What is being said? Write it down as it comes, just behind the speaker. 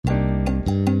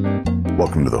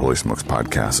Welcome to the Holy Smokes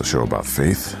Podcast, a show about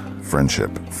faith,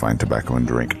 friendship, fine tobacco, and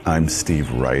drink. I'm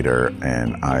Steve Ryder,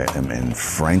 and I am in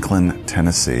Franklin,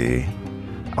 Tennessee,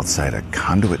 outside a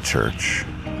Conduit Church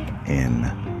in,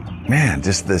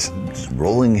 just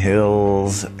rolling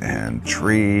hills and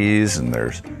trees, and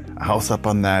there's a house up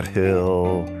on that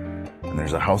hill, and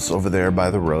there's a house over there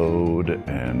by the road,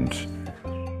 and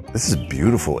this is a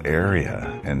beautiful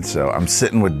area. And so I'm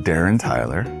sitting with Darren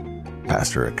Tyler,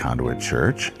 pastor at Conduit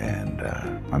Church, and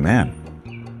my man.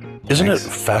 Isn't it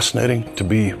fascinating to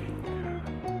be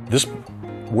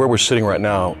where we're sitting right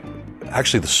now?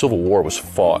 Actually, the Civil War was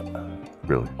fought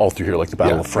Really? all through here, like the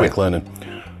Battle of Franklin. And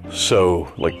so,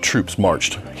 like, troops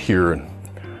marched here. And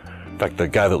in fact, the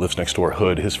guy that lives next door,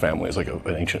 Hood, his family is like an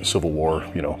ancient Civil War,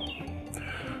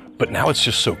 But now it's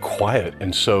just so quiet.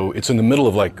 And so it's in the middle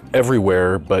of like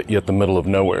everywhere, but yet the middle of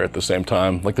nowhere at the same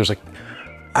time. Like there's like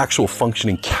actual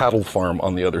functioning cattle farm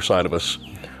on the other side of us.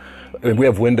 And we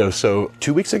have windows. So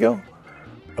 2 weeks ago,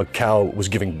 a cow was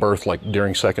giving birth like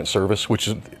during second service,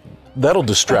 that'll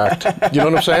distract. You know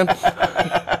what I'm saying?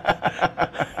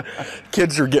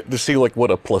 Kids are getting to see like what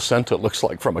a placenta looks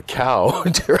like from a cow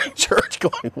during church,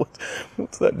 going,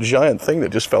 what's that giant thing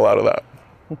that just fell out of that?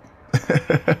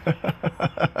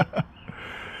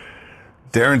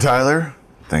 Darren Tyler,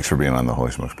 thanks for being on the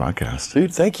Holy Smokes Podcast.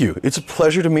 Dude, thank you. It's a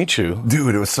pleasure to meet you.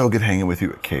 Dude, it was so good hanging with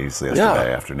you at Kay's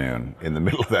yesterday afternoon in the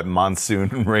middle of that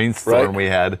monsoon rainstorm we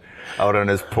had out on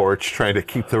his porch trying to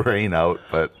keep the rain out.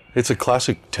 But it's a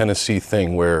classic Tennessee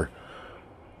thing where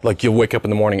like you'll wake up in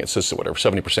the morning, it says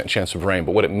 70% chance of rain.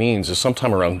 But what it means is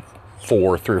sometime around 3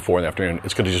 or 4 in the afternoon,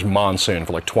 it's going to just monsoon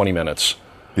for like 20 minutes.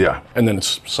 Yeah. And then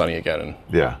it's sunny again.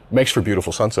 And makes for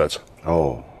beautiful sunsets.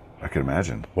 Oh, I can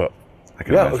imagine. Well,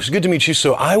 it was good to meet you.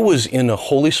 So I was in a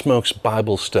Holy Smokes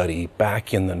Bible study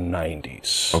back in the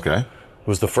 90s. Okay. It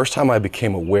was the first time I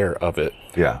became aware of it.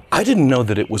 Yeah. I didn't know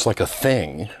that it was like a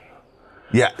thing.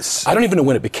 Yes. I don't even know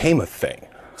when it became a thing.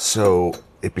 So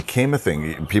it became a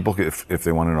thing. People, if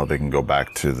they want to know, they can go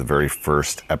back to the very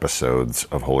first episodes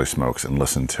of Holy Smokes and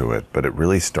listen to it. But it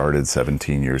really started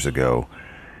 17 years ago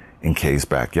in Kay's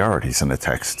backyard. He sent a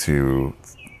text to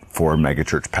 4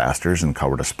 megachurch pastors in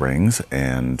Colorado Springs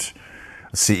and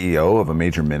CEO of a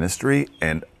major ministry,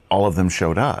 and all of them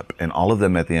showed up, and all of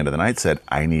them at the end of the night said,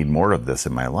 I need more of this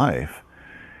in my life.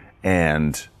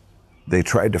 And they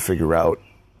tried to figure out,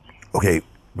 okay,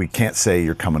 we can't say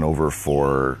you're coming over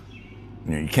for,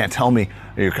 you can't tell me,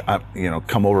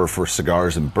 come over for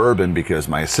cigars and bourbon because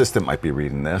my assistant might be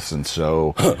reading this. And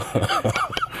so,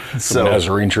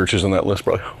 Nazarene church is on that list,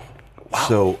 probably. Wow.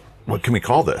 So what can we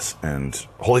call this? And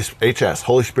Holy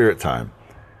Spirit time.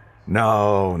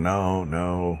 No.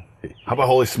 How about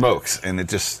Holy Smokes? And it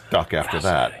just stuck after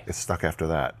that. It stuck after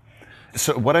that.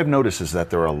 So what I've noticed is that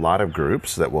there are a lot of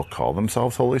groups that will call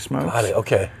themselves Holy Smokes. Got it,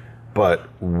 okay. But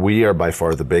we are by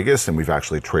far the biggest, and we've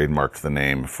actually trademarked the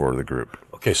name for the group.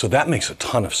 Okay, so that makes a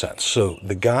ton of sense. So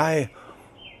the guy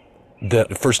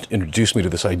that first introduced me to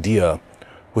this idea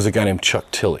was a guy named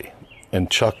Chuck Tilley. And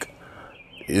Chuck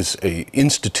is a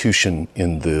institution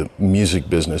in the music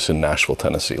business in Nashville,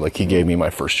 Tennessee. Like he gave me my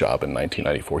first job in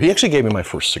 1994. He actually gave me my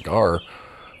first cigar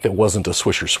that wasn't a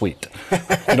Swisher Sweet.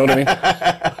 You know what I mean?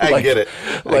 I get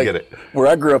it. Where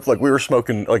I grew up, like we were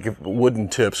smoking, like wooden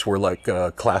tips were like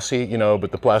classy,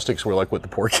 but the plastics were like what the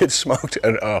poor kids smoked.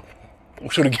 And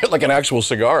so to get like an actual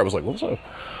cigar, I was like,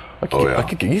 I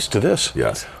could get used to this.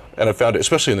 Yes. And I found it,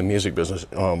 especially in the music business,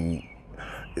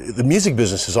 the music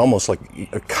business is almost like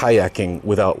a kayaking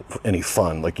without any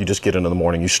fun. Like you just get in the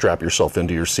morning, you strap yourself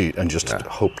into your seat and just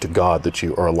hope to God that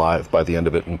you are alive by the end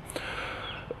of it. And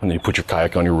then you put your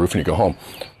kayak on your roof and you go home.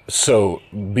 So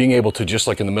being able to just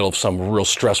like in the middle of some real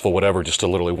stressful whatever, just to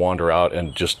literally wander out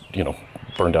and just,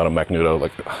 burn down a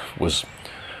Magnuto, was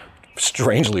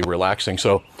strangely relaxing.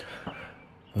 So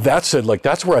that said,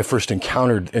 that's where I first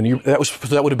encountered, and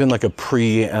that would have been like a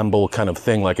preamble kind of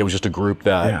thing. Like it was just a group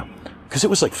that, because it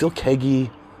was like Phil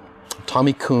Keaggy,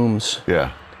 Tommy Coombs.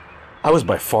 Yeah. I was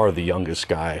by far the youngest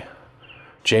guy.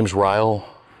 James Ryle,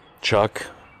 Chuck,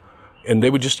 and they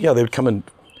would come in.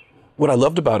 What I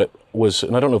loved about it was,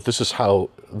 and I don't know if this is how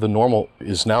the normal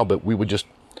is now, but we'd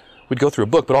go through a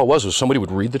book, but all it was somebody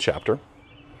would read the chapter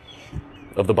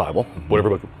of the Bible, whatever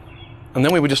book, and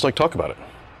then we would just talk about it.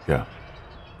 Yeah.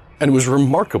 And it was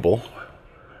remarkable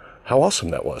how awesome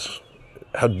that was.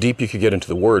 How deep you could get into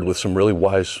the Word with some really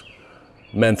wise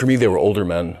men. For me, they were older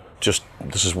men. Just,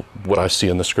 this is what I see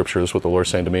in the scripture. This is what the Lord's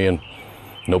saying to me. And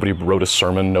nobody wrote a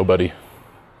sermon. Nobody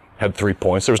had 3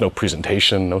 points. There was no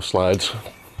presentation, no slides.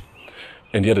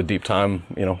 And yet a deep time,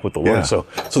 with the Lord. Yeah. So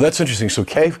that's interesting. So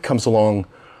Kay comes along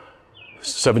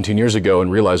 17 years ago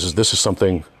and realizes this is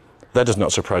something That does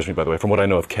not surprise me, by the way, from what I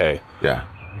know of Kay. Yeah.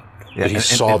 That he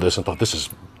saw this and thought,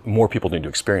 more people need to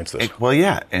experience this. Well,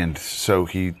 yeah. And so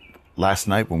last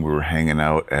night when we were hanging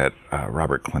out at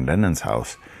Robert Clendennin's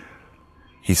house,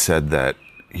 he said that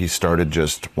he started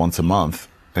just once a month.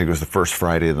 I think it was the first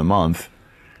Friday of the month.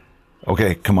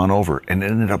 Okay, come on over. And it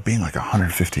ended up being like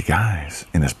 150 guys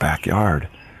in his backyard.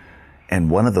 And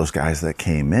one of those guys that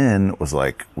came in was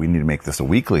like, we need to make this a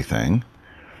weekly thing.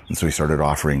 And so he started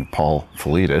offering Paul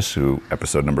Felitis, who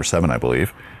episode number 7, I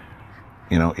believe,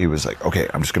 he was like, okay,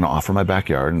 I'm just going to offer my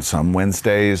backyard. And some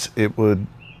Wednesdays it would,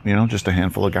 just a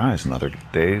handful of guys. And other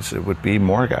days it would be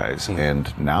more guys. Mm-hmm.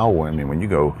 And now, when you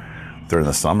go during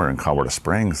the summer in Colorado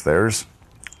Springs, there's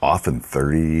often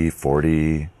 30,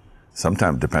 40,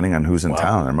 sometimes depending on who's in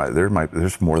town.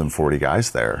 There's more than 40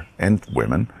 guys there and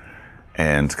women.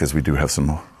 And because we do have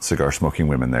some cigar smoking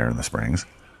women there in the Springs.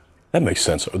 That makes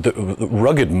sense. The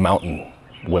rugged mountain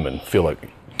women feel like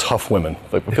tough women.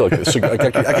 Like, I feel like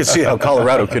I could see how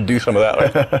Colorado could do some of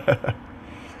that.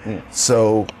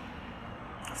 So,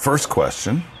 first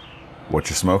question, what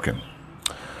you smoking?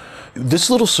 This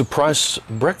little surprise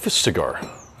breakfast cigar.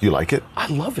 You like it? I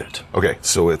love it. Okay,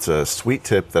 so it's a sweet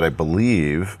tip that I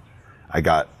believe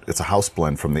it's a house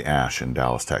blend from the Ash in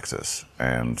Dallas, Texas.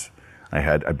 And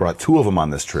I brought 2 of them on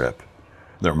this trip.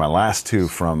 They were my last 2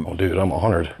 from... Oh, dude, I'm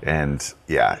honored. And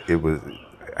yeah,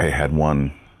 I had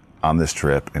one on this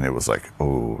trip and it was like,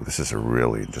 oh, this is a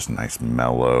really just nice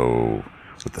mellow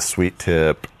with the sweet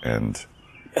tip and...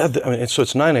 Yeah, so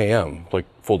it's 9 a.m., like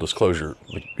full disclosure.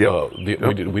 Like, yep.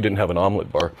 We didn't have an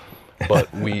omelet bar,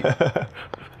 but we,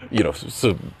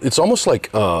 so it's almost like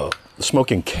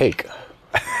smoking cake.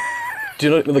 Do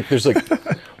you know, like there's like...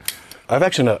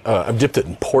 I've dipped it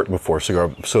in port before,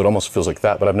 cigar, so it almost feels like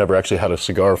that, but I've never actually had a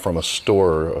cigar from a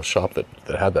store or a shop that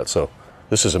had that. So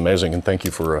this is amazing, and thank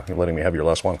you for letting me have your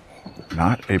last one.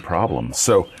 Not a problem.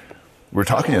 So we were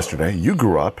talking yesterday. You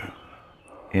grew up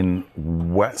in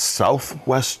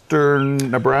southwestern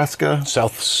Nebraska?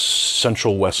 South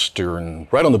central western,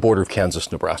 right on the border of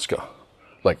Kansas, Nebraska.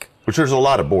 Which there's a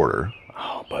lot of border.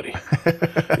 Oh, buddy.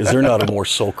 Is there not a more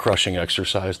soul-crushing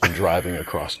exercise than driving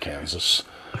across Kansas?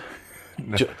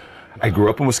 I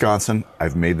grew up in Wisconsin.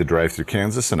 I've made the drive through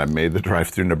Kansas and I've made the drive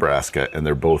through Nebraska, and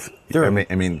they're both.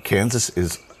 Kansas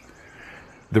is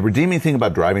the redeeming thing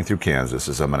about driving through Kansas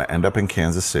is I'm going to end up in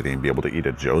Kansas City and be able to eat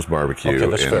at Joe's Barbecue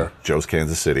that's fair. Joe's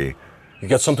Kansas City. You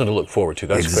got something to look forward to.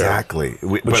 That's exactly.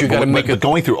 Fair. But you got to make it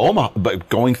going through Omaha, but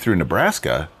going through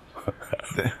Nebraska.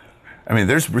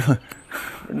 There's really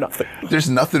nothing. There's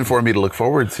nothing for me to look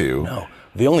forward to. No,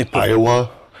 the only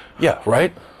Iowa. Yeah,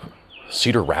 right.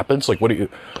 Cedar Rapids?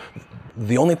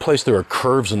 The only place there are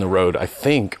curves in the road, I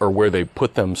think, are where they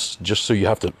put them just so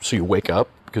you wake up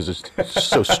because it's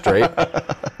so straight.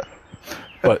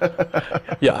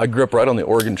 But yeah, I grew up right on the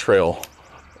Oregon Trail,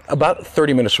 about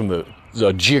 30 minutes from the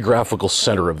geographical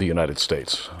center of the United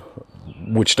States,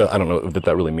 which I don't know if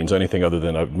that really means anything other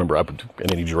than I remember up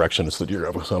in any direction it's the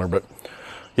geographical center. But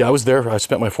yeah, I was there. I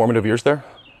spent my formative years there.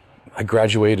 I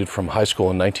graduated from high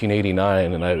school in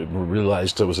 1989, and I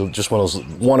realized it was just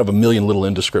one of a million little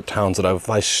indescript towns that if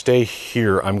I stay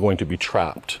here, I'm going to be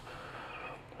trapped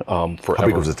forever. How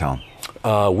big was the town?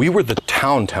 We were the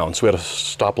town, so we had a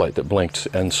stoplight that blinked,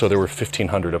 and so there were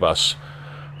 1,500 of us.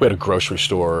 We had a grocery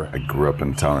store. I grew up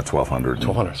in a town at 1,200.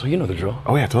 1,200, so you know the drill.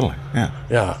 Oh, yeah, totally, yeah.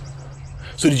 Yeah.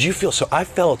 So did you feel, I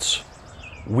felt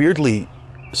weirdly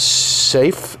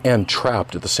safe and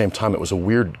trapped at the same time. It was a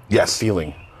weird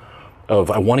feeling.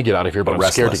 I want to get out of here, but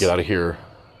I'm scared to get out of here.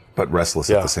 But restless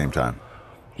at the same time.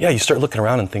 Yeah, you start looking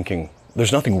around and thinking,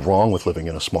 there's nothing wrong with living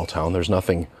in a small town. There's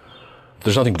nothing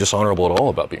dishonorable at all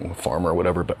about being a farmer or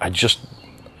whatever, but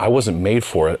I wasn't made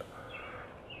for it.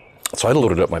 So I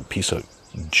loaded up my piece of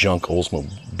junk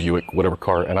Oldsmobile Buick, whatever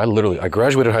car, and I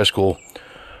graduated high school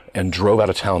and drove out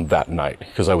of town that night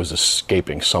because I was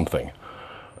escaping something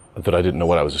that I didn't know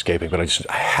what I was escaping, but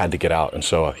I had to get out. And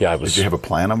so, I was... Did you have a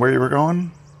plan on where you were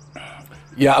going?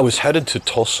 Yeah, I was headed to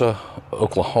Tulsa,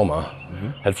 Oklahoma.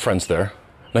 Had friends there.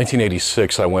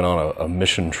 1986, I went on a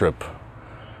mission trip.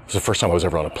 It was the first time I was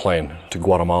ever on a plane to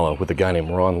Guatemala with a guy named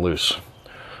Ron Luce,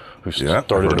 who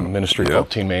started a ministry called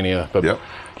Teen Mania. But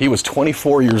he was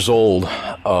 24 years old.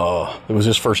 It was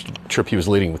his first trip he was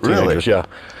leading with teenagers. Really? Yeah.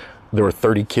 There were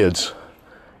 30 kids,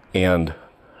 and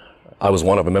I was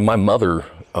one of them. And my mother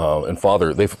and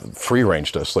father, they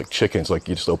free-ranged us like chickens. Like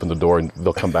you just open the door and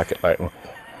they'll come back at night.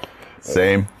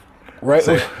 Same. Right.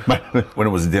 Same. When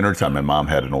it was dinner time, my mom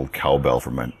had an old cowbell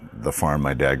from the farm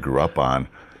my dad grew up on.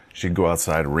 She'd go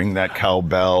outside, ring that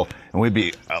cowbell, and we'd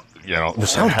be the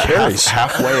sound carries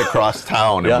halfway across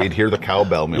town, and we'd hear the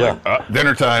cowbell, and be like,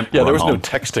 dinner time. Yeah, there was home. no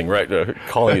texting, right?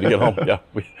 Calling you to get home. Yeah.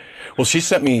 Well, she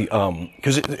sent me,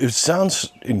 because it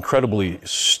sounds incredibly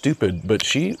stupid, but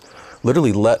she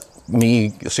literally let me,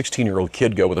 a 16-year-old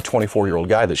kid, go with a 24-year-old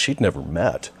guy that she'd never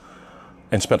met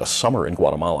and spent a summer in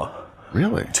Guatemala.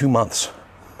 Really? 2 months.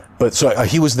 But so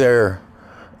he was there.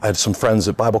 I had some friends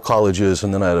at Bible colleges,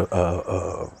 and then I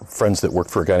had friends that worked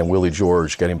for a guy named Willie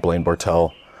George, a guy named Blaine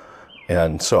Bartel.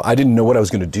 And so I didn't know what I was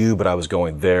going to do, but I was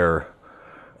going there.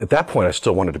 At that point, I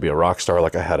still wanted to be a rock star.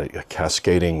 Like I had a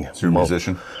cascading. So you're a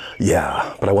musician?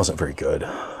 Yeah, but I wasn't very good.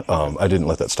 I didn't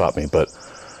let that stop me. But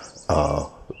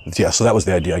so that was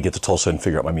the idea. I get to Tulsa and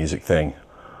figure out my music thing.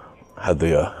 Had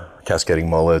the cascading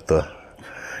mullet, the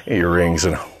earrings,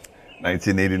 and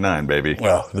 1989, baby.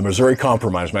 Well, the Missouri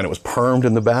Compromise, man. It was permed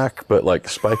in the back, but like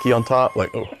spiky on top. Like,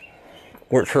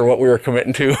 weren't sure what we were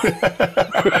committing to.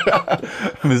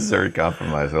 Missouri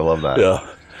Compromise. I love that.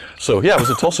 Yeah. So yeah, I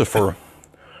was in Tulsa for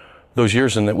those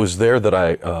years, and it was there that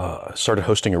I started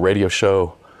hosting a radio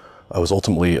show. I was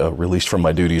ultimately released from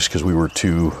my duties because we were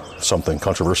too something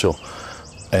controversial.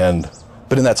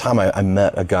 But in that time, I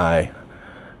met a guy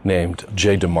named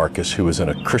Jay DeMarcus, who was in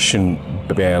a Christian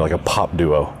band, like a pop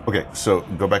duo. Okay, so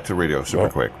go back to radio super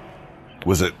quick.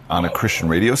 Was it on a Christian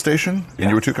radio station? And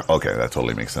you were too... Okay, that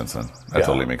totally makes sense then. That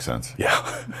totally makes sense.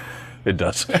 Yeah, it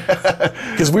does.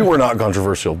 Because we were not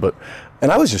controversial,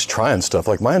 and I was just trying stuff.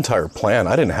 Like my entire plan,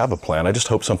 I didn't have a plan. I just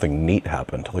hoped something neat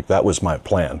happened. Like that was my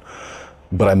plan.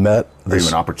 But I met this... Are you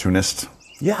an opportunist?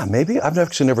 Yeah, maybe. I've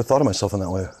actually never thought of myself in that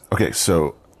way. Okay,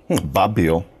 so Bob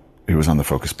Beal, he was on the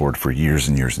Focus board for years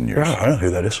and years and years. Yeah, I know who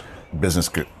that is. Business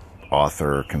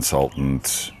author,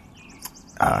 consultant.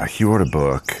 He wrote a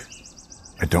book.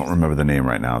 I don't remember the name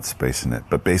right now. It's spacing it.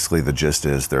 But basically the gist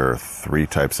is there are 3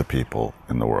 types of people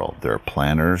in the world. There are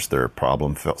planners, there are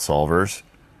problem solvers,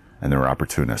 and there are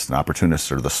opportunists. And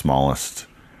opportunists are the smallest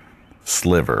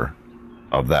sliver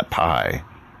of that pie.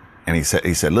 And he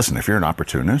said, listen, if you're an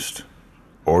opportunist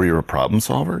or you're a problem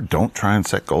solver, don't try and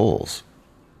set goals.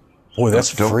 Boy, that's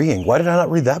freeing. Why did I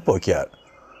not read that book yet?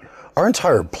 Our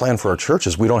entire plan for our church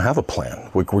is we don't have a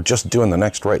plan. We're just doing the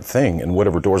next right thing, and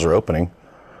whatever doors are opening.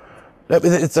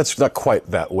 That's not quite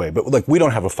that way, but like we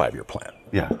don't have a 5-year plan.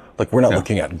 Yeah. Like we're not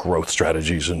looking at growth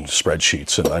strategies and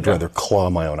spreadsheets, and I'd rather claw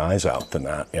my own eyes out than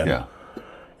that.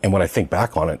 And when I think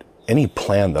back on it, any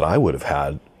plan that I would have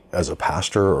had as a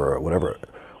pastor or whatever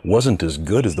wasn't as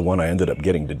good as the one I ended up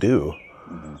getting to do.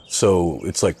 Mm-hmm. So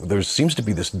it's like there seems to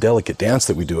be this delicate dance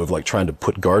that we do of like trying to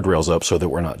put guardrails up so that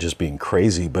we're not just being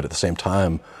crazy, but at the same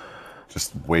time,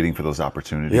 just waiting for those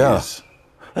opportunities. Yeah.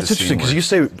 That's interesting because you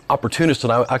say opportunist,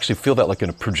 and I actually feel that like in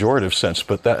a pejorative sense,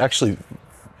 but that actually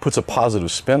puts a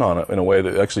positive spin on it in a way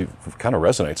that actually kind of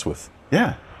resonates with.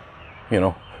 Yeah.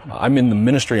 I'm in the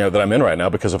ministry that I'm in right now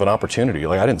because of an opportunity.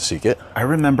 Like I didn't seek it. I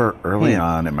remember early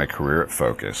on in my career at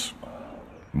Focus,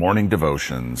 morning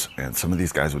devotions, and some of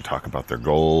these guys would talk about their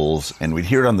goals, and we'd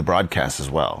hear it on the broadcast as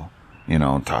well.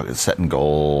 Setting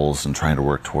goals and trying to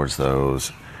work towards those.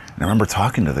 And I remember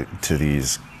talking to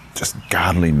these just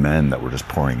godly men that were just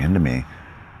pouring into me.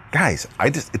 Guys,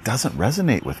 it doesn't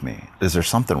resonate with me. Is there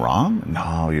something wrong?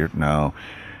 No.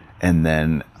 And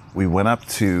then we went up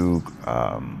to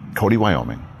Cody,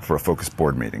 Wyoming for a Focus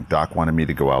board meeting. Doc wanted me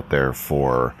to go out there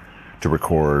to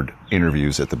record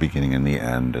interviews at the beginning and the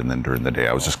end, and then during the day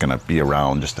I was just going to be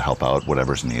around just to help out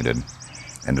whatever's needed.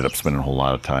 Ended up spending a whole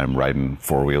lot of time riding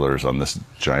 4-wheelers on this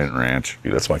giant ranch.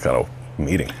 Dude, that's my kind of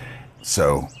meeting.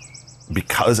 So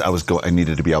because I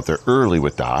needed to be out there early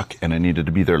with Doc, and I needed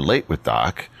to be there late with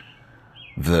Doc,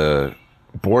 the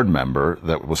board member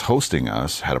that was hosting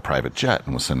us had a private jet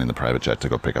and was sending the private jet to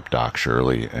go pick up Doc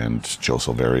Shirley and Joe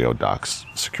Silverio, Doc's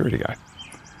security guy.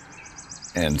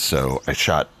 And so I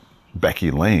shot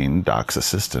Becky Lane, Doc's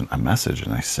assistant, a message,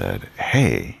 and I said,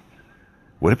 hey,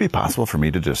 would it be possible for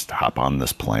me to just hop on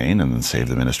this plane and then save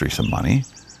the ministry some money?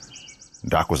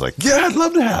 Doc was like, yeah, I'd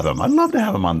love to have him. I'd love to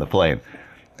have him on the plane.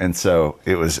 And so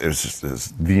it was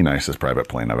the nicest private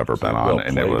plane I've ever been on.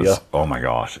 And it was, oh my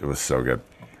gosh, it was so good.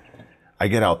 I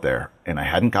get out there, and I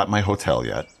hadn't got my hotel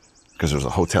yet because there was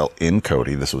a hotel in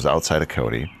Cody. This was outside of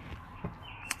Cody.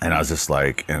 And I was just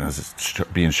like, and I was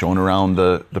just being shown around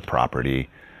the property.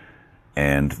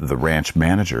 And the ranch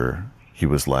manager, he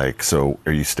was like, so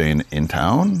are you staying in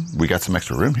town? We got some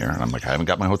extra room here. And I'm like, I haven't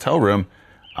got my hotel room.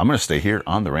 I'm going to stay here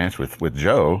on the ranch with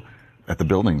Joe at the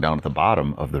building down at the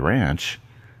bottom of the ranch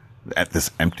at this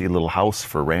empty little house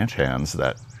for ranch hands.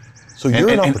 So you're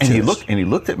an opportunist. And he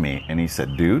looked at me and he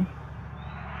said, dude,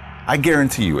 I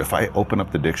guarantee you if I open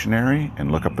up the dictionary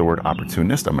and look up the word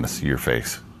opportunist, I'm going to see your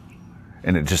face.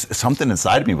 And it just, something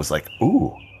inside of me was like,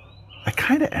 ooh, I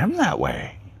kind of am that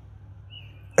way.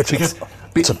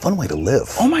 It's a fun way to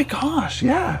live. Oh my gosh,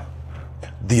 yeah.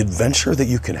 The adventure that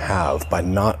you can have by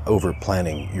not over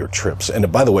planning your trips.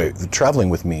 And by the way, traveling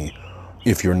with me,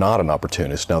 if you're not an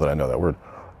opportunist, now that I know that word,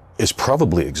 is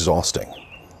probably exhausting.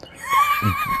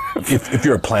 if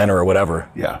you're a planner or whatever.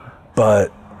 Yeah.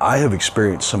 But I have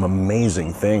experienced some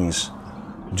amazing things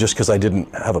just because I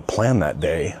didn't have a plan that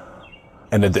day.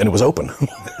 And it was open.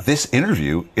 This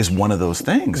interview is one of those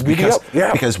things because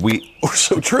we're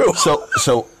so true.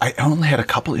 So I only had a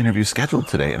couple interviews scheduled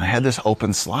today, and I had this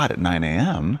open slot at 9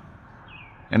 a.m.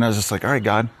 And I was just like, all right,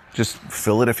 God, just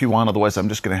fill it if you want. Otherwise, I'm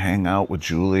just going to hang out with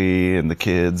Julie and the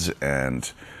kids, and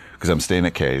because I'm staying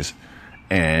at Kay's.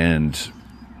 And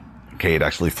Kay had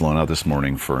actually flown out this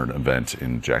morning for an event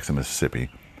in Jackson, Mississippi,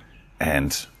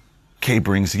 and Kay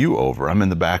brings you over. I'm in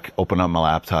the back, open up my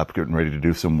laptop, getting ready to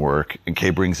do some work, and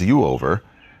Kay brings you over,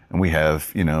 and we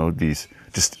have, these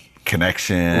just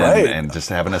connection and just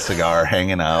having a cigar,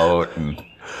 hanging out, and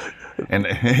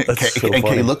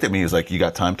Kay looked at me. He was like, "You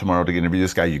got time tomorrow to interview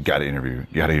this guy? You got to interview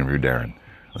Darren."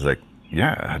 I was like,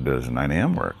 "Yeah, does 9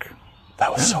 a.m. work?"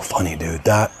 That was so funny, dude.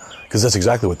 Because that's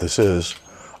exactly what this is.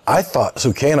 I thought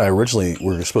so. Kay and I originally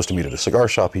were supposed to meet at a cigar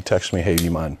shop. He texted me, "Hey, do you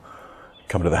mind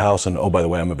coming to the house? And oh, by the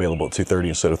way, I'm available at 2:30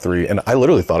 instead of 3." And I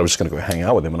literally thought I was just going to go hang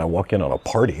out with him. And I walk in on a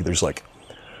party. There's like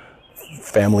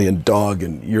family and dog,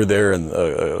 and you're there, and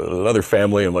another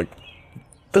family. I'm like,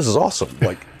 this is awesome.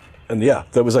 Like, and yeah,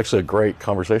 that was actually a great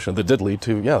conversation that did lead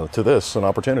to this, an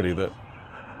opportunity that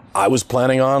I was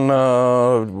planning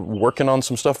on working on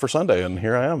some stuff for Sunday, and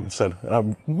here I am. Said,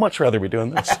 I'd much rather be doing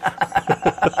this.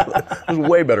 It's a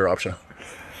way better option.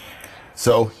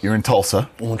 So you're in Tulsa.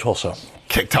 I'm in Tulsa.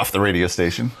 Kicked off the radio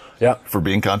station. Yeah. For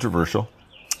being controversial.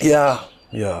 Yeah.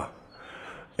 In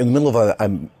the middle of I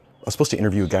was supposed to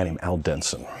interview a guy named Al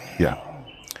Denson. Yeah.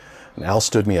 And Al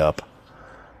stood me up.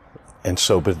 And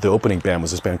so, but the opening band was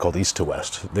this band called East to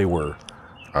West. They were...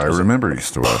 I remember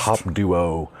East to West. Pop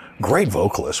duo, great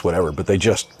vocalists, whatever, but they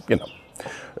just,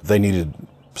 they needed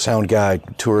sound guy,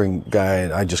 touring guy,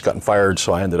 and I just gotten fired,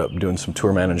 so I ended up doing some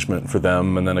tour management for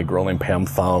them, and then a girl named Pam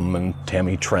Thumb and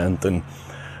Tammy Trent, and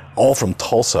all from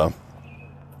Tulsa.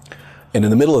 And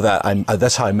in the middle of that,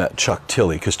 that's how I met Chuck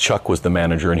Tilley, because Chuck was the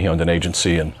manager and he owned an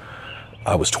agency, and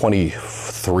I was 22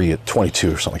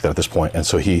 or something like that at this point, and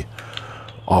so he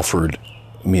offered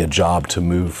me a job to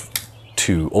move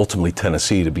to ultimately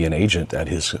Tennessee to be an agent at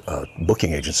his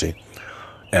booking agency.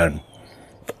 And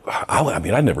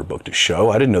I'd never booked a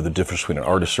show. I didn't know the difference between an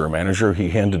artist or a manager. He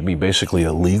handed me basically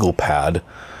a legal pad,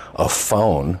 a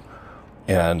phone,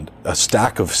 and a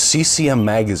stack of CCM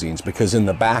magazines, because in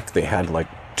the back they had like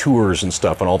tours and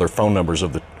stuff and all their phone numbers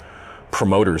of the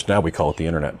promoters. Now we call it the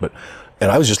internet.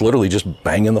 And I was just literally just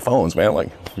banging the phones, man. Like,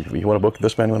 you want to book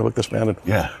this band? You want to book this band? And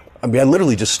yeah. I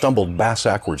literally just stumbled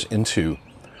backwards into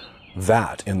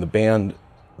that. In the band,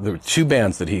 there were two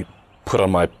bands that he put on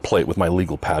my plate with my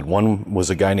legal pad. One was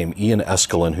a guy named Ian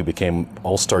Eskelin, who became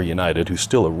All-Star United, who's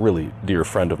still a really dear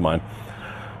friend of mine.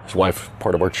 His wife,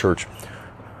 part of our church.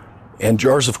 And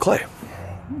Jars of Clay.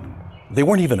 They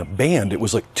weren't even a band. It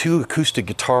was like two acoustic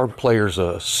guitar players,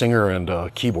 a singer and a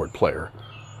keyboard player.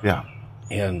 Yeah.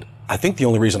 And I think the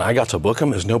only reason I got to book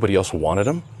them is nobody else wanted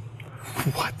them.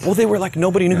 What? Well, they were like,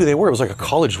 nobody knew who they were. It was like a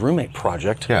college roommate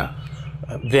project. Yeah.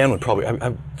 Dan would probably,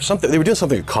 they were doing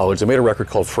something at college. They made a record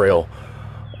called Frail,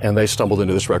 and they stumbled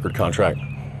into this record contract.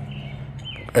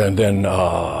 And then,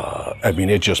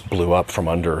 it just blew up from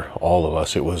under all of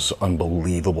us. It was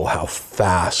unbelievable how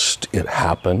fast it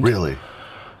happened. Really?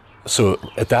 So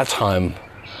at that time,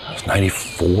 it was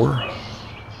 94?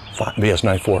 Yes,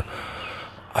 94.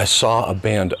 I saw a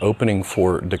band opening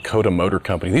for Dakota Motor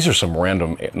Company. These are some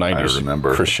random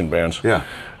 90s Christian bands. Yeah.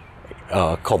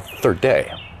 Called Third Day.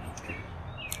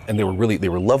 And they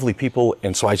were lovely people.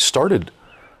 And so I started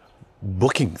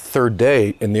booking Third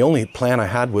Day, and the only plan I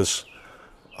had was,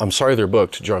 I'm sorry they're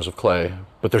booked, Jars of Clay,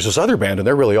 but there's this other band and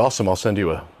they're really awesome. I'll send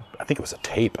you I think it was a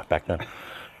tape back then.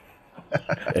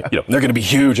 They're going to be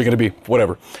huge. They're going to be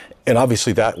whatever. And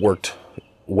obviously that worked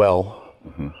well.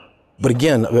 Mm-hmm. But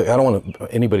again, I don't want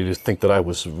anybody to think that I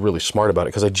was really smart about it,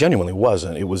 because I genuinely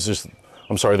wasn't. It was just,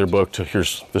 I'm sorry they're booked.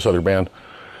 Here's this other band.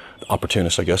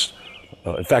 Opportunist, I guess.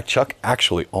 In fact, Chuck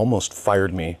actually almost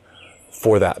fired me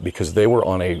for that, because they were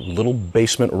on a little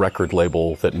basement record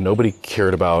label that nobody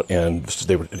cared about, and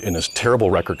they were in this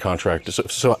terrible record contract.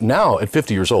 So now, at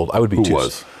 50 years old, I would be Who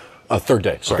was? Third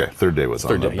Day, sorry. Okay, Third Day was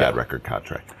on a bad record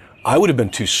contract. I would have been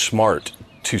too smart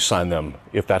to sign them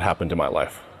if that happened in my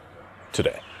life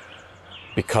today,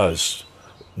 because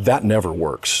That never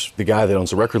works. The guy that owns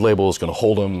the record label is going to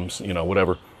hold him,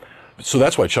 whatever. So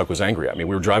that's why Chuck was angry at me.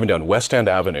 We were driving down West End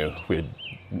Avenue,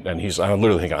 I'm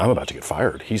literally thinking, I'm about to get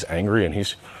fired. He's angry,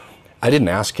 and I didn't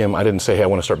ask him. I didn't say, hey, I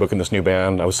want to start booking this new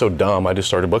band. I was so dumb, I just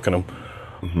started booking them.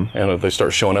 And they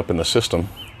start showing up in the system.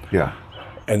 Yeah.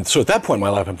 And so at that point in my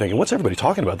life, I'm thinking, what's everybody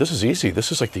talking about? This is easy.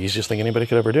 This is like the easiest thing anybody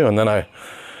could ever do. And then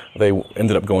they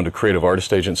ended up going to Creative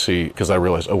Artist Agency because I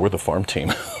realized, we're the farm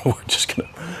team.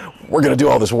 we're gonna do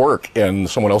all this work, and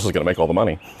someone else is gonna make all the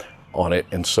money on it.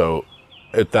 And so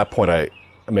at that point, I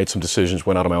made some decisions,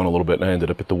 went out on my own a little bit, and I ended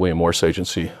up at the William Morris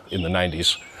Agency in the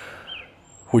 90s,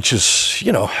 which is,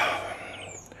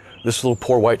 this little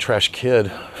poor white trash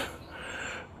kid,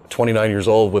 29 years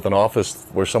old, with an office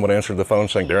where someone answered the phone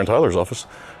saying, Darren Tyler's office.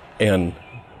 And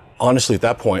honestly, at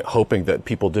that point, hoping that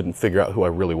people didn't figure out who I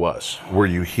really was. Were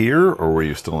you here, or were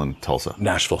you still in Tulsa?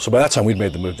 Nashville. So by that time, we'd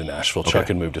made the move to Nashville. Okay. Chuck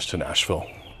had moved us to Nashville.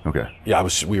 Okay. Yeah,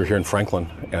 we were here in Franklin,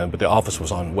 but the office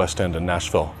was on West End in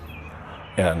Nashville.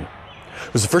 And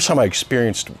it was the first time I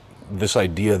experienced this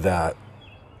idea that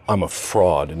I'm a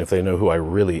fraud, and if they know who I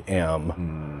really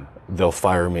am, they'll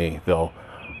fire me.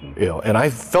 And I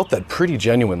felt that pretty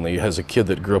genuinely as a kid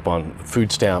that grew up on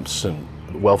food stamps and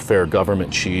welfare,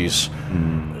 government cheese,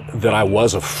 that I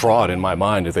was a fraud in my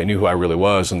mind if they knew who I really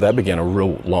was. And that began a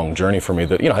real long journey for me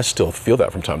that, I still feel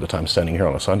that from time to time standing here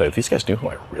on a Sunday. If these guys knew who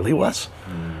I really was,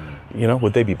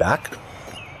 would they be back?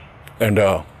 And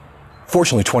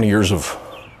fortunately, 20 years of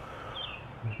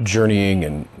journeying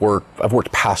and work, I've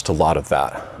worked past a lot of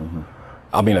that.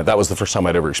 I mean, that was the first time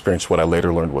I'd ever experienced what I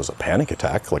later learned was a panic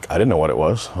attack. Like, I didn't know what it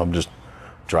was. I'm just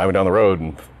driving down the road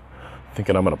and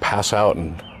thinking I'm going to pass out,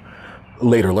 and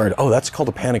later learned, that's called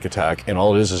a panic attack. And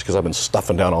all it is because I've been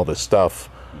stuffing down all this stuff,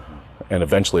 and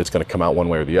eventually it's going to come out one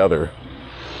way or the other.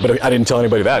 But I didn't tell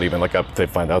anybody that. Even like if they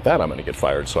find out that, I'm going to get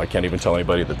fired. So I can't even tell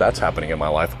anybody that that's happening in my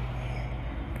life.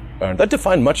 And that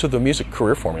defined much of the music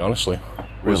career for me, honestly.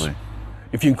 Really?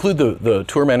 If you include the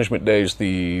tour management days,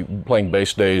 the playing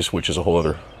bass days, which is a whole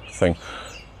other thing,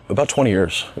 about 20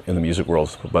 years in the music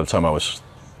world. By the time I was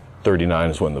 39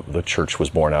 is when the church was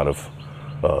born out of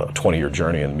a 20-year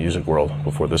journey in the music world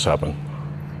before this happened.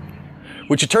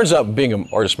 Which it turns out being an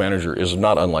artist manager is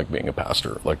not unlike being a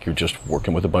pastor. Like, you're just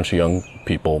working with a bunch of young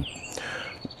people,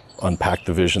 unpack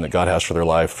the vision that God has for their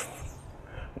life,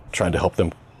 trying to help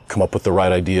them come up with the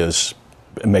right ideas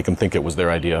and make them think it was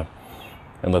their idea,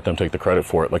 and let them take the credit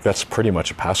for it. Like, that's pretty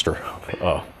much a pastor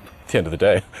at the end of the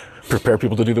day. Prepare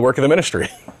people to do the work of the ministry.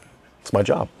 It's my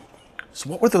job. So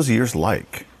what were those years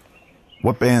like?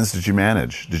 What bands did you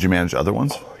manage? Did you manage other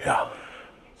ones? Yeah.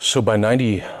 So by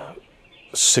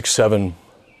 96, 7,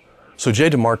 so Jay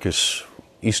DeMarcus,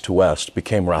 East to West,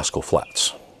 became Rascal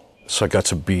Flatts. So I got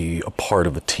to be a part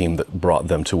of the team that brought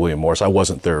them to William Morris. I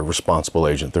wasn't their responsible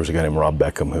agent. There was a guy named Rob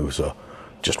Beckham who was a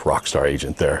just rock star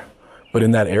agent there. But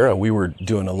in that era, we were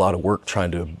doing a lot of work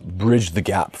trying to bridge the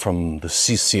gap from the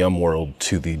CCM world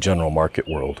to the general market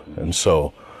world. And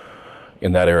so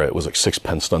in that era, it was like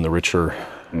Sixpence None the Richer,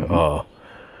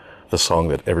 the song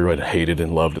that everyone hated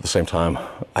and loved at the same time.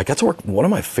 I got to work, one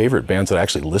of my favorite bands that I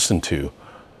actually listened to,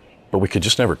 but we could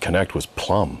just never connect, was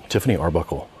Plum, Tiffany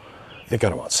Arbuckle. They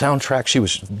got them on soundtrack. She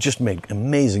was just made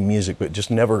amazing music, but just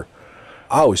never,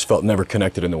 I always felt never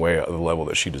connected in the level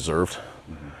that she deserved.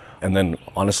 And then,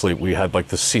 honestly, we had like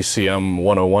the CCM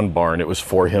 101 barn. It was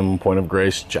For Him, Point of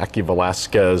Grace, Jackie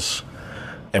Velasquez.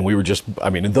 And we were just,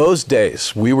 in those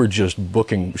days, we were just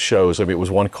booking shows. It was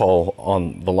one call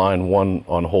on the line, one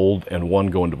on hold, and one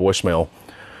going to voicemail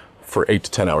for 8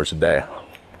 to 10 hours a day.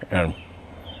 And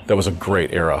that was a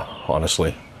great era,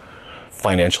 honestly.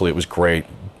 Financially, it was great.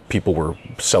 People were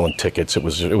selling tickets. It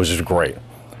was just great.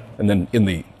 And then in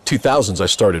the 2000s, I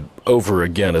started over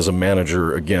again as a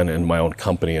manager again in my own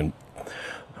company, and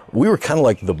we were kind of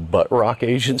like the butt rock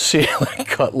agency, like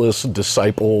Cutlass,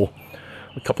 Disciple,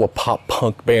 a couple of pop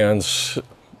punk bands.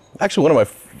 Actually, one of my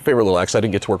favorite little acts, I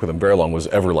didn't get to work with them very long, was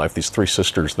Everlife, these three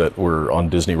sisters that were on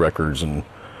Disney Records and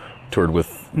toured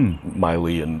with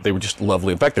Miley, and they were just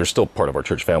lovely. In fact, they're still part of our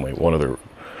church family. One of their,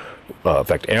 in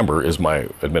fact, Amber is my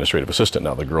administrative assistant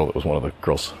now, the girl that was one of the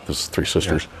girls, those three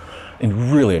sisters,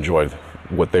 and really enjoyed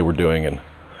what they were doing. And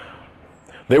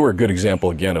they were a good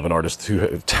example, again, of an artist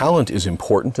who, talent is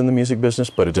important in the music business,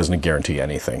 but it doesn't guarantee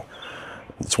anything.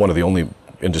 It's one of the only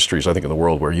industries, I think, in the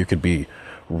world where you could be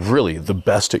really the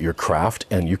best at your craft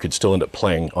and you could still end up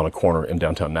playing on a corner in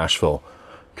downtown Nashville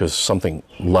because something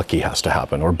lucky has to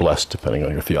happen, or blessed, depending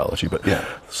on your theology, but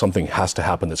something has to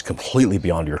happen that's completely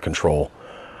beyond your control,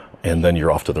 and then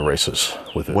you're off to the races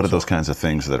with it. What are those kinds of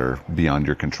things that are beyond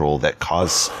your control that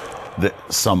cause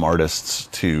some artists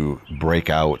to break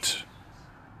out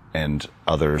and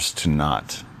others to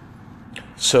not?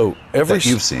 So That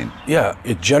you've seen. Yeah,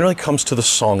 it generally comes to the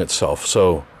song itself.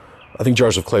 So I think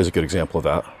Jars of Clay is a good example of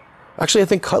that. Actually, I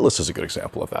think Cutlass is a good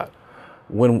example of that.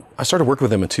 When I started working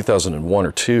with them in 2001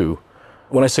 or 2,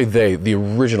 when I say they, the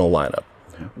original lineup,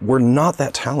 were not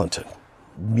that talented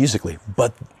musically,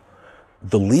 but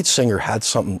the lead singer had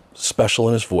something special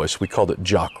in his voice. We called it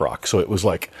jock rock. So it was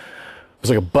like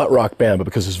a butt rock band, but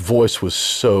because his voice was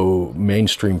so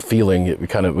mainstream feeling, it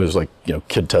kind of was like,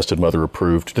 kid tested, mother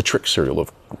approved, the Trick cereal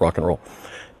of rock and roll.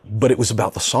 But it was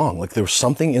about the song. Like there was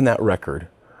something in that record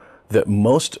that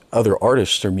most other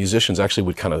artists or musicians actually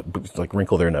would kind of like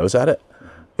wrinkle their nose at it.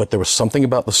 But there was something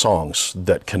about the songs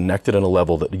that connected on a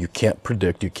level that you can't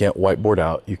predict, you can't whiteboard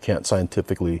out, you can't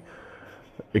scientifically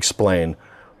explain,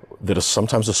 that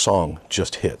sometimes a song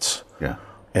just hits. Yeah.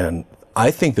 And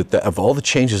I think that of all the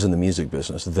changes in the music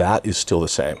business, that is still the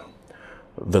same.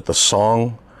 That the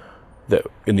song that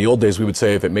in the old days we would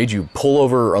say if it made you pull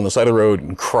over on the side of the road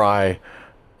and cry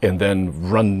and then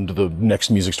run to the next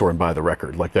music store and buy the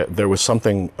record, like that, there was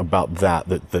something about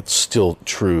that's still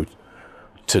true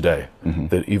today. Mm-hmm.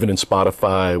 That even in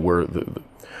Spotify, where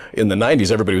in the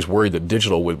 90s everybody was worried that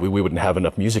digital we wouldn't have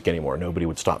enough music anymore. Nobody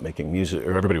would stop making music,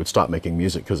 or everybody would stop making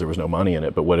music because there was no money in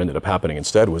it. But what ended up happening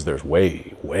instead was there's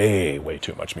way, way, way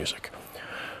too much music.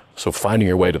 So finding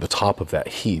your way to the top of that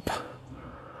heap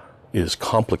is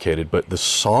complicated, but the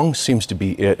song seems to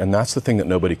be it, and that's the thing that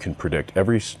nobody can predict.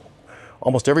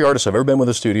 Almost every artist I've ever been with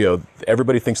a studio,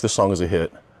 everybody thinks the song is a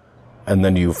hit, and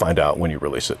then you find out when you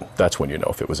release it. That's when you know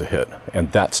if it was a hit,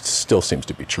 and that still seems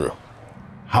to be true.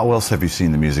 How else have you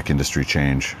seen the music industry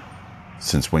change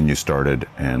since when you started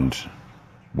and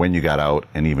when you got out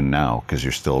and even now, because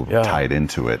you're still tied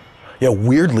into it? Yeah,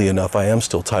 weirdly enough, I am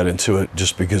still tied into it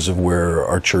just because of where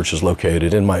our church is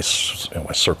located, in my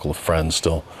circle of friends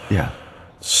still. Yeah.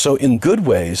 So in good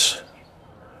ways,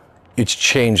 it's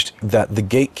changed that the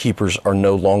gatekeepers are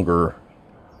no longer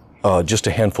just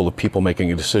a handful of people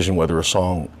making a decision whether a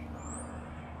song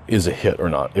is a hit or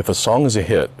not. If a song is a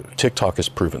hit, TikTok has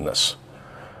proven this.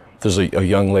 There's a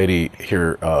young lady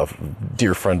here, a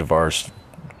dear friend of ours,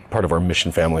 part of our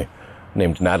mission family,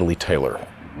 named Natalie Taylor.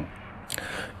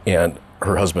 And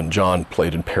her husband, John,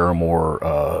 played in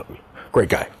Paramore, great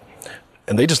guy.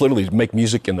 And they just literally make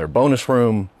music in their bonus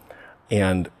room.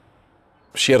 And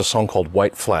she had a song called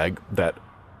White Flag that,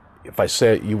 if I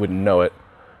say it, you wouldn't know it.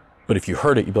 But if you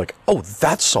heard it, you'd be like, oh,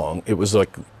 that song. It was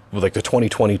like the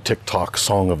 2020 TikTok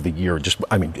song of the year.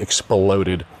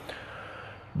 Exploded.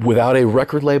 Without a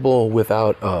record label,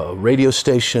 without a radio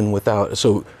station,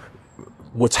 so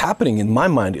what's happening in my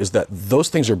mind is that those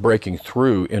things are breaking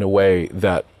through in a way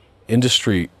that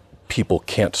industry people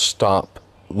can't stop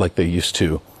like they used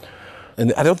to.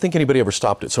 And I don't think anybody ever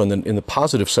stopped it. So in the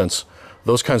positive sense,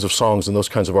 those kinds of songs and those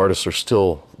kinds of artists are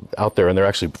still out there, and they're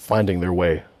actually finding their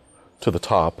way to the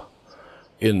top.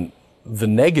 In the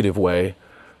negative way,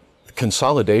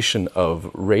 consolidation of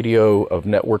radio, of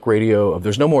network radio,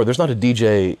 there's not a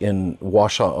DJ in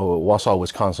Wausau,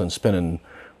 Wisconsin spinning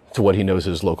to what he knows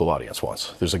his local audience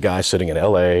wants. There's a guy sitting in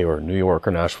LA or New York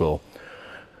or Nashville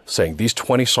saying these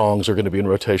 20 songs are going to be in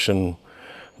rotation,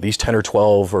 these 10 or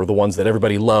 12 are the ones that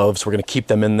everybody loves, we're going to keep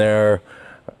them in there.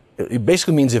 It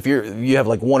basically means if you have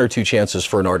like one or two chances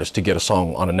for an artist to get a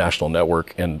song on a national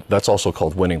network, and that's also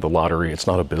called winning the lottery. It's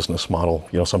not a business model.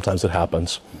 Sometimes it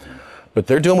happens. But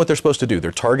they're doing what they're supposed to do.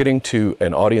 They're targeting to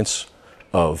an audience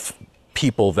of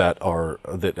people that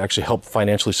actually help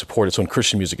financially support it. So in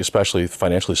Christian music especially,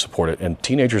 financially support it. And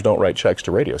teenagers don't write checks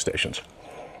to radio stations.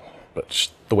 But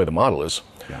just the way the model is.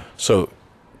 Yeah. So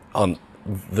on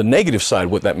the negative side,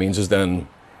 what that means is then,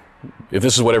 if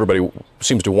this is what everybody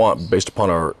seems to want based upon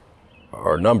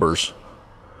our numbers,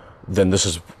 then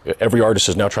every artist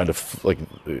is now trying to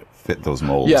fit those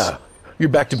molds. Yeah. You're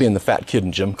back to being the fat kid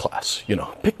in gym class.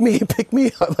 Pick me.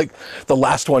 Like the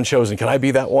last one chosen. Can I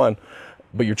be that one?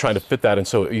 But you're trying to fit that. And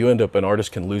so you end up, an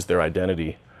artist can lose their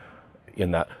identity in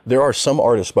that. There are some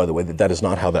artists, by the way, that is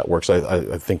not how that works.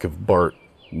 I think of Bart,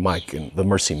 Mike, and the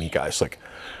Mercy Me guys. Like,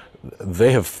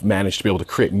 they have managed to be able to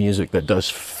create music that does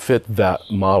fit that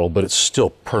model, but it's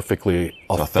still perfectly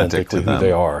authentically who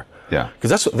they are. Yeah.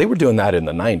 Because they were doing that in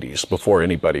the 90s before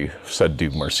anybody said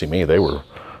do Mercy Me. They were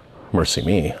Mercy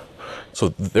Me. So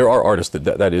there are artists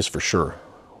that is for sure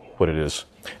what it is.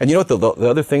 And you know what, the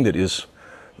other thing that is,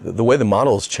 the way the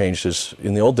model has changed is,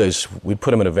 in the old days, we'd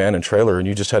put them in a van and trailer, and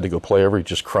you just had to go play every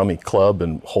just crummy club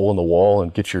and hole in the wall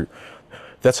and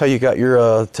that's how you got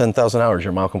your 10,000 hours,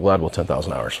 your Malcolm Gladwell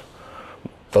 10,000 hours.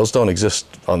 Those don't exist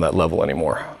on that level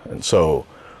anymore. And so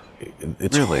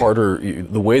it's Really? harder.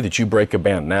 The way that you break a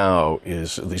band now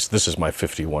is, at least this is my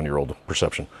 51-year-old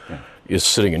perception, is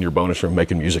sitting in your bonus room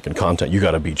making music and content. You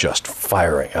got to be just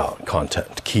firing out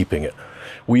content, keeping it.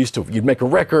 You'd make a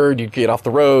record, you'd get off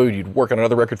the road, you'd work on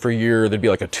another record for a year. There'd be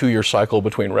like a 2-year cycle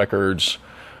between records.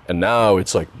 And now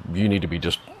it's like you need to be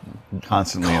just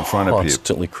constantly in front of people.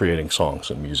 Constantly creating songs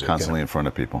and music. Constantly in front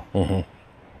of people.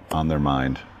 On their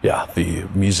mind. Yeah, the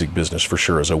music business for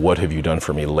sure is a what have you done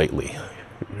for me lately?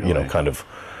 Really? You know, kind of,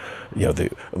 you know,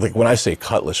 like when I say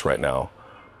Cutlass right now,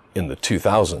 in the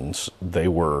 2000s, they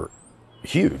were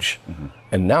huge.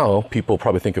 And now people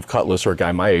probably think of Cutlass or a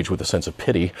guy my age with a sense of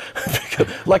pity.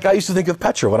 Like I used to think of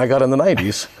Petra when I got in the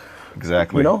 90s.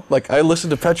 Exactly. You know, like I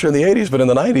listened to Petra in the 80s, but in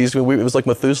the 90s, it was like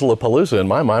Methuselah Palooza in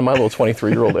my mind, my little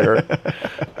 23-year-old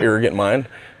arrogant mind.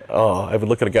 Oh, I would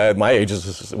look at a guy at my age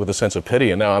with a sense of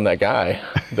pity, and now I'm that guy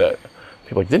that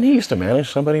people are like, didn't he used to manage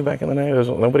somebody back in the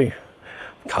 90s? Nobody,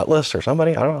 Cutlass or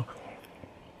somebody? I don't know.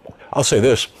 I'll say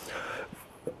this.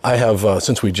 I have,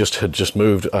 since we had just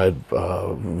moved, I had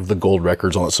the gold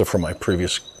records, all that stuff from my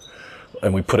previous,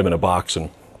 and we put them in a box, and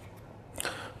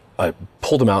I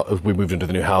pulled them out as we moved into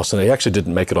the new house, and they actually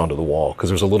didn't make it onto the wall because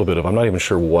there's a little bit of, I'm not even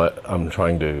sure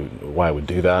why I would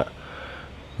do that.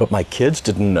 But my kids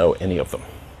didn't know any of them.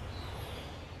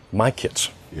 My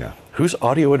kids. Yeah. Who's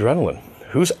Audio Adrenaline?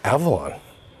 Who's Avalon?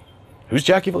 Who's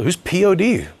Jackie? Who's POD?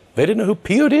 They didn't know who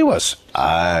POD was.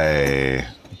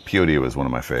 POD was one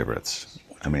of my favorites.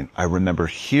 I mean, I remember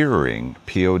hearing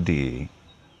POD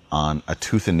on a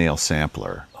Tooth and Nail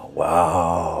sampler.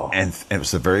 Wow. And it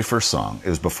was the very first song. It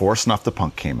was before Snuff the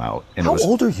Punk came out. And How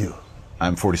old are you?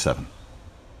 I'm 47.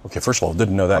 Okay, first of all,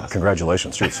 didn't know that.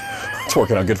 Congratulations. Jeez. It's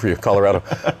working out good for you, Colorado.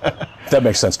 That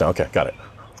makes sense now. Okay, got it.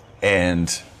 And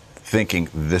thinking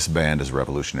this band is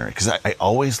revolutionary. Because I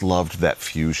always loved that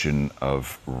fusion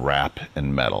of rap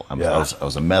and metal. I was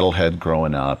a metalhead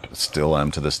growing up, still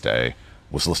am to this day.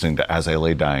 Was listening to As I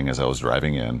Lay Dying as I was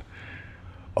driving in.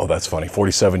 Oh, that's funny.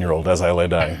 47-year-old As I Lay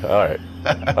Dying. All right.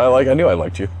 I knew I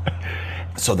liked you.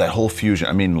 So that whole fusion,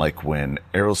 I mean, like when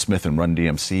Aerosmith and Run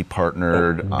DMC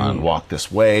partnered on Walk This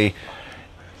Way.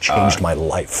 Changed my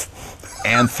life.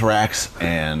 Anthrax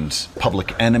and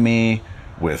Public Enemy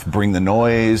with Bring the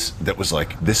Noise. That was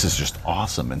like, this is just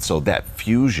awesome. And so that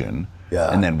fusion.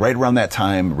 Yeah. And then right around that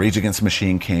time, Rage Against the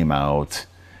Machine came out.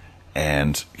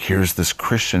 And here's this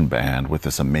Christian band with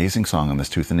this amazing song on this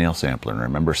Tooth and Nail sampler. And I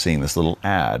remember seeing this little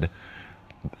ad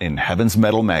in Heaven's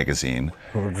Metal magazine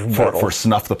for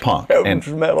Snuff the Punk. Heaven's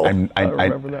Metal. I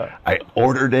remember that. I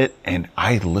ordered it and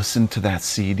I listened to that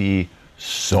CD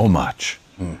so much.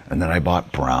 And then I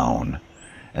bought Brown.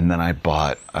 And then I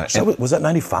bought... So was that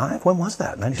 95? When was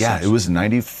that? 96? Yeah, it was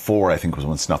 94, I think, was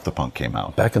when Snuff the Punk came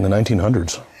out. Back in the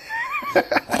 1900s.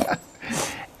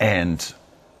 And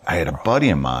I had a buddy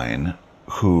of mine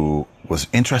who was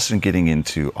interested in getting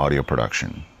into audio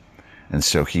production. And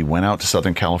so he went out to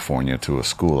Southern California to a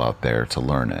school out there to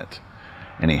learn it.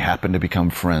 And he happened to become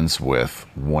friends with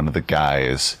one of the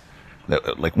guys,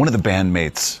 like one of the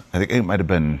bandmates, I think it might have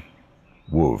been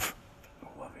Woov.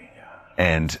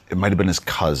 And it might have been his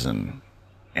cousin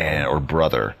or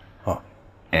brother. Huh.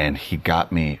 And he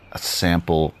got me a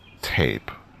sample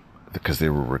tape because they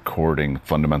were recording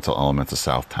Fundamental Elements of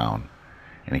Southtown.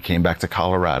 And he came back to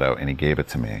Colorado and he gave it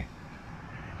to me.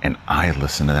 And I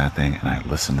listened to that thing, and I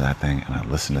listened to that thing, and I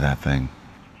listened to that thing.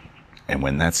 And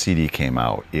when that CD came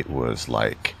out, it was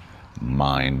like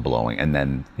mind-blowing. And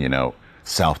then, you know,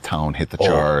 Southtown hit the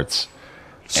charts.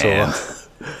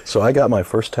 So I got my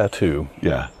first tattoo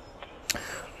Yeah.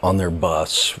 on their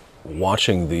bus,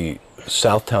 watching the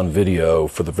Southtown video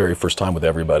for the very first time with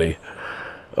everybody,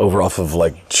 over off of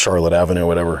like Charlotte Avenue or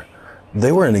whatever.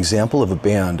 They were an example of a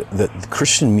band that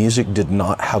Christian music did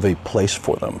not have a place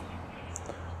for them.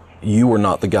 You were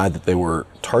not the guy that they were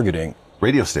targeting.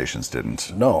 Radio stations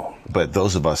didn't. No. But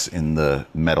those of us in the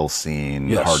metal scene,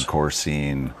 Yes. hardcore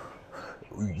scene.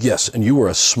 Yes, and you were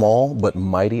a small but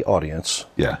mighty audience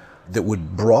Yeah. that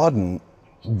would broaden,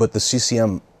 but the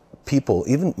CCM people,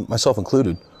 even myself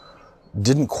included,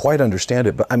 didn't quite understand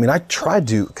it. But I mean, I tried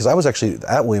to, because I was actually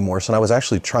at William Morris, and I was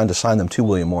actually trying to sign them to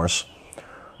William Morris.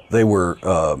 They were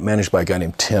managed by a guy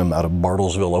named Tim out of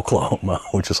Bartlesville, Oklahoma,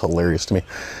 which is hilarious to me,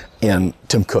 and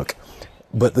Tim Cook.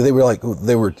 But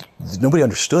nobody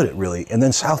understood it really. And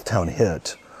then Southtown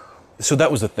hit. So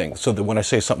that was the thing. So that when I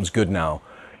say something's good now,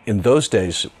 in those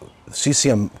days,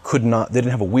 CCM they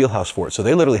didn't have a wheelhouse for it. So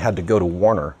they literally had to go to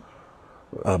Warner.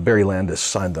 Barry Landis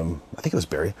signed them. I think it was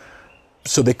Barry.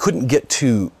 So they couldn't get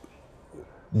to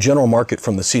general market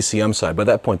from the CCM side. By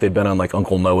that point, they'd been on like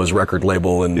Uncle Noah's record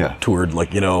label and toured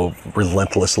like, you know,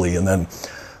 relentlessly. And then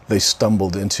they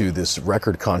stumbled into this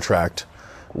record contract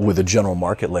with a general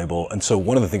market label. And so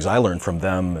one of the things I learned from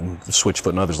them and Switchfoot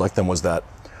and others like them was that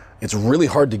it's really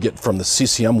hard to get from the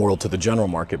CCM world to the general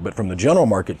market, but from the general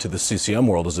market to the CCM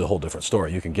world is a whole different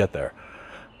story. You can get there.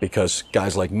 Because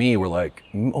guys like me were like,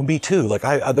 oh, me too. Like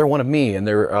they're one of me, and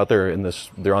they're out there in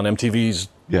this. They're on MTV's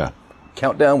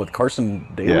Countdown with Carson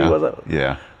Daly. Was it?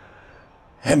 Yeah.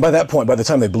 And by that point, by the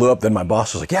time they blew up, then my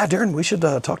boss was like, "Yeah, Darren, we should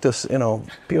talk to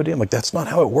POD." I'm like, "That's not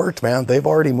how it worked, man. They've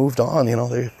already moved on.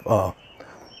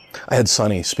 I had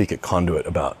Sonny speak at Conduit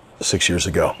about 6 years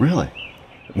ago. Really?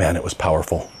 Man, it was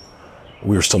powerful.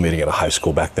 We were still meeting at a high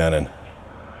school back then, and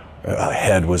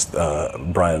Head was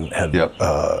Brian Head. Yep.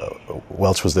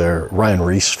 Welch was there. Ryan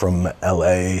Reese from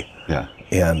L.A. Yeah.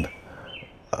 And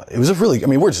it was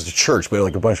we're just a church, but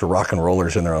like a bunch of rock and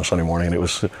rollers in there on Sunday morning. And it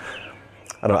was,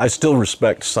 I still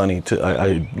respect Sonny.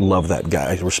 I love that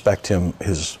guy. I respect him,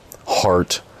 his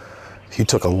heart. He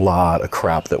took a lot of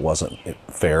crap that wasn't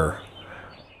fair.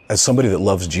 As somebody that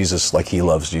loves Jesus like he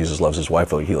loves Jesus, loves his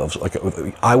wife like he loves,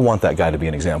 I want that guy to be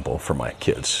an example for my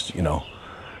kids,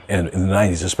 And in the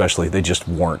 90s especially, they just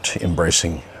weren't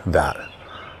embracing that.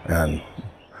 And,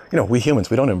 we humans,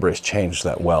 we don't embrace change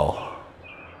that well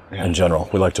in general.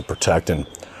 We like to protect, and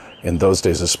in those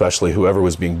days especially, whoever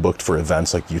was being booked for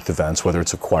events like youth events, whether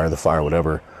it's Acquire the Fire,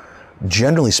 whatever,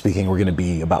 generally speaking, we're going to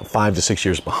be about 5 to 6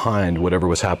 years behind whatever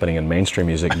was happening in mainstream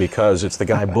music because it's the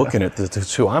guy booking it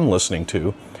that's who I'm listening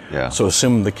to. Yeah. So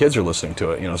assume the kids are listening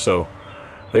to it, So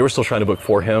they were still trying to book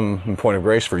For Him and Point of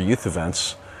Grace for youth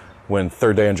events when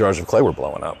Third Day and Jars of Clay were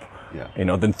blowing up.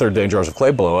 Yeah. Then Third Day and Jars of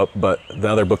Clay blow up, but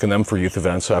now they're booking them for youth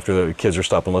events after the kids are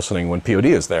stopping listening when POD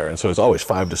is there. And so it's always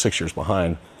 5 to 6 years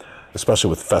behind, especially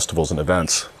with festivals and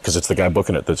events, because it's the guy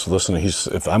booking it that's listening.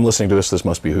 If I'm listening to this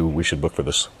must be who we should book for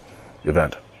this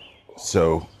event.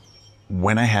 So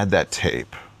when I had that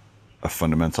tape of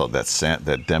Fundamental,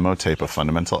 that demo tape of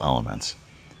Fundamental Elements,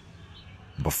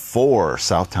 before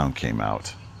Southtown came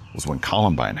out was when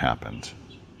Columbine happened.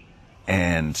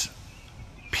 And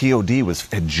POD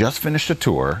had just finished a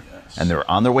tour, and they were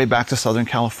on their way back to Southern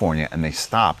California, and they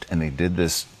stopped and they did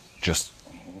this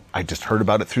I just heard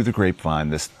about it through the grapevine,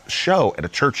 this show at a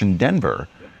church in Denver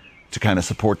to kind of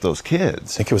support those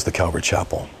kids. I think it was the Calvary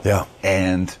Chapel. Yeah.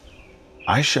 And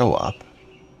I show up,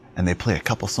 and they play a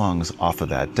couple songs off of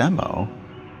that demo,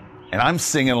 and I'm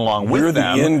singing along with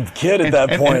them. You're the end kid at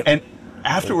that point. And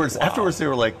afterwards, they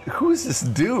were like, "Who's this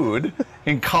dude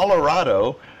in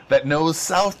Colorado that knows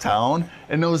Southtown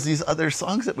and knows these other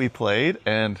songs that we played?"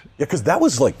 And because that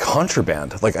was like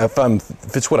contraband. Like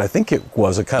if it's what I think it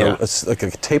was, a kind of like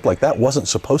a tape like that wasn't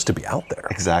supposed to be out there.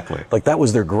 Exactly. Like that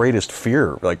was their greatest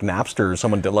fear. Like Napster,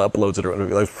 someone uploads it, or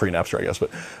it was pre-Napster, I guess. But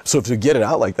so to get it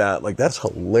out like that, like that's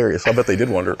hilarious. I bet they did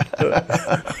wonder.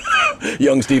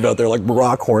 Young Steve out there like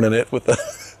rock horning it with the.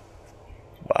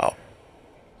 Wow.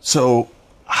 So,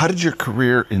 how did your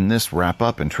career in this wrap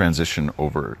up and transition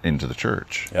over into the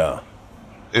church? Yeah.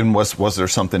 And was there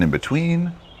something in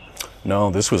between?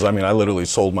 No, I literally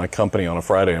sold my company on a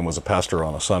Friday and was a pastor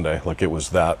on a Sunday. Like it was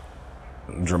that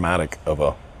dramatic of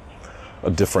a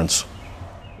difference.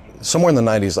 Somewhere in the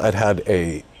 90s, I'd had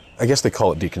I guess they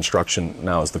call it deconstruction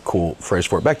now is the cool phrase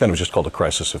for it. Back then it was just called a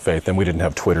crisis of faith, and we didn't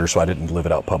have Twitter, so I didn't live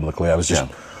it out publicly.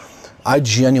 I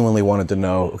genuinely wanted to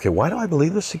know, okay, why do I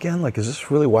believe this again? Like, is this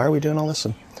really, why are we doing all this?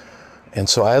 And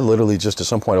so I literally just at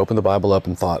some point opened the Bible up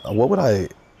and thought,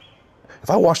 if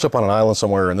I washed up on an island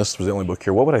somewhere and this was the only book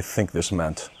here, what would I think this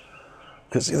meant?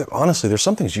 Because honestly, there's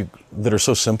some things that are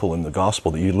so simple in the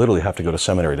gospel that you literally have to go to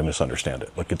seminary to misunderstand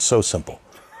it. Like, it's so simple.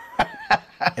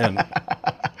 And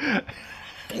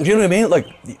you know what I mean? Like,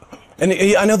 and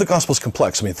I know the gospel's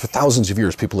complex. I mean, for thousands of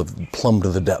years, people have plumbed to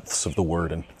the depths of the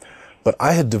word, but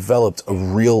I had developed a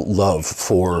real love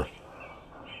for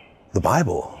the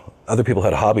Bible. Other people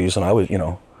had hobbies, and I would,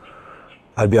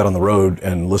 I'd be out on the road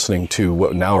and listening to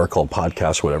what now are called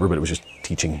podcasts or whatever, but it was just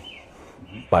teaching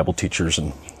Bible teachers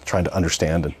and trying to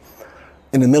understand. And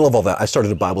in the middle of all that, I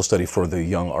started a Bible study for the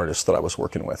young artists that I was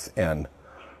working with. And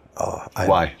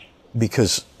why?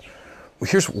 Because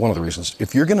here's one of the reasons.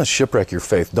 If you're going to shipwreck your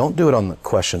faith, don't do it on the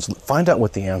questions. Find out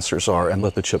what the answers are and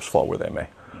let the chips fall where they may.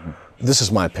 This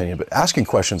is my opinion, but asking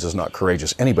questions is not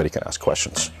courageous. Anybody can ask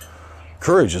questions.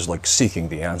 Courage is like seeking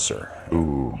the answer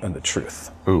and the truth.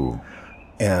 Ooh.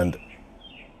 And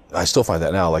I still find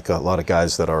that now, like a lot of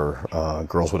guys that are,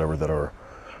 girls, whatever, that are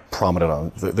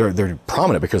prominent they're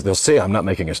prominent because they'll say, I'm not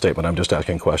making a statement, I'm just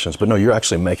asking questions. But no, you're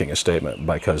actually making a statement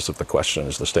because of the question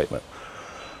is the statement.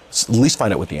 So at least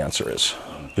find out what the answer is.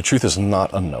 The truth is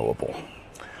not unknowable.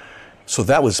 So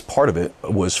that was part of it,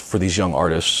 was for these young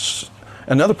artists.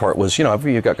 Another part was,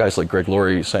 you've got guys like Greg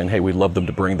Laurie saying, hey, we'd love them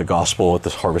to bring the gospel at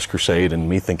this Harvest Crusade, and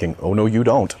me thinking, oh, no, you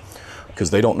don't,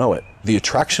 because they don't know it. The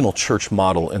attractional church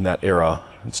model in that era,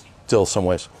 and still some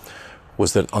ways,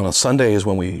 was that on a Sunday is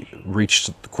when we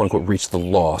quote-unquote, reach the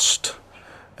lost,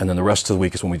 and then the rest of the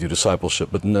week is when we do discipleship.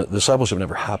 But the discipleship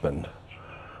never happened.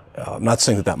 I'm not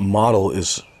saying that model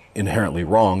is inherently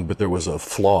wrong, but there was a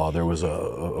flaw. There was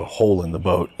a hole in the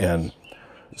boat. And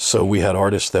so we had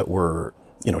artists that were,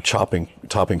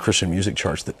 topping Christian music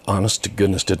charts that, honest to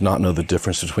goodness, did not know the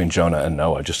difference between Jonah and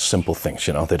Noah. Just simple things,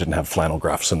 They didn't have flannel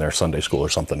graphs in their Sunday school or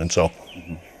something. And so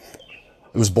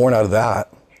it was born out of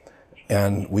that.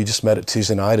 And we just met at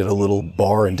Tuesday night at a little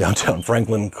bar in downtown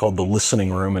Franklin called the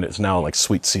Listening Room, and it's now like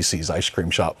Sweet CC's ice cream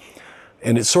shop.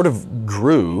 And it sort of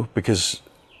grew because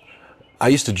I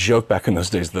used to joke back in those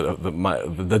days that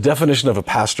the definition of a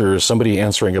pastor is somebody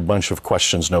answering a bunch of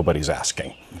questions nobody's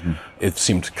asking. Mm-hmm. It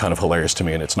seemed kind of hilarious to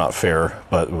me, and it's not fair,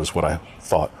 but it was what I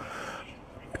thought.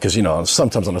 Because,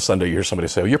 sometimes on a Sunday you hear somebody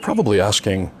say, you're probably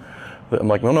asking, I'm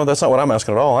like, no, that's not what I'm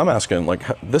asking at all. I'm asking like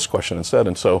this question instead.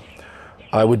 And so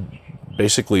I would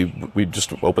we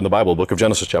just open the Bible, book of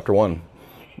Genesis, chapter 1.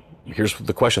 Here's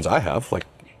the questions I have. Like,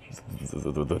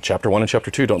 the chapter 1 and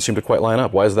chapter 2 don't seem to quite line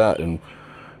up. Why is that? And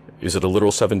is it a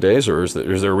literal 7 days, or is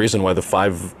there a reason why there's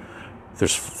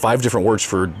 5 different words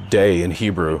for day in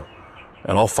Hebrew,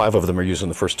 and all 5 of them are used in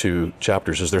the first 2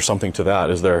 chapters? Is there something to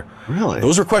that? Is there? Really?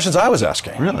 Those are questions I was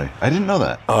asking. Really? I didn't know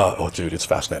that. Oh, dude, it's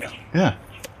fascinating. Yeah.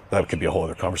 That could be a whole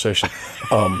other conversation.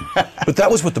 But that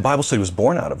was what the Bible study was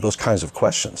born out of, those kinds of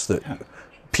questions that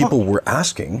people were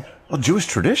asking. Well, Jewish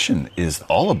tradition is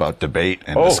all about debate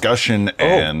and discussion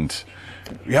and...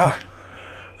 Yeah.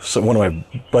 So one of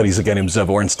my buddies, a guy named Zev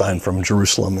Orenstein from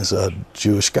Jerusalem, is a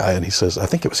Jewish guy, and he says, I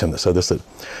think it was him that said this, that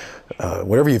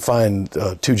whenever you find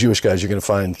 2 Jewish guys, you're going to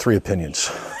find 3 opinions.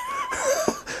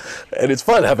 And it's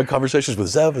fun having conversations with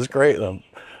Zev. It's great.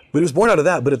 But it was born out of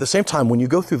that. But at the same time, when you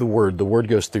go through the Word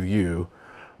goes through you.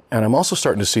 And I'm also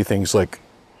starting to see things like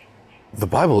the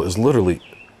Bible is literally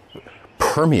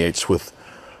permeates with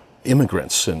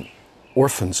immigrants and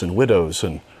orphans and widows.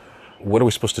 And what are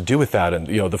we supposed to do with that? And,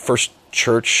 the first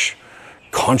church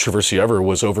controversy ever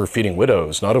was over feeding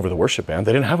widows, not over the worship band.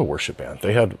 They didn't have a worship band.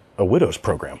 They had a widows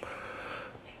program.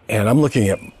 And I'm looking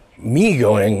at me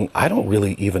going, I don't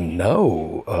really even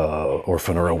know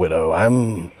orphan or a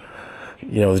widow.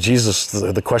 Jesus,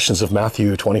 the questions of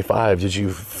Matthew 25, did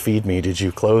you feed me? Did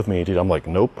you clothe me? I'm like,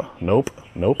 nope.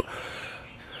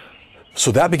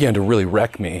 So that began to really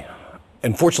wreck me.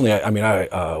 And fortunately,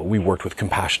 we worked with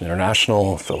Compassion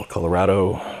International, fellow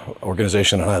Colorado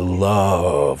organization, and I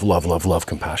love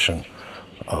Compassion.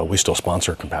 We still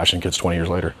sponsor Compassion Kids 20 years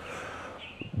later.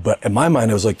 But in my mind,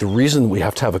 it was like the reason we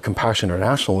have to have a Compassion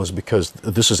International is because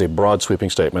this is a broad sweeping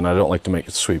statement. I don't like to make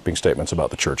sweeping statements about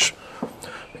the church.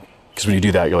 Because when you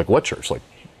do that, you're like, what church?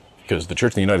 Because the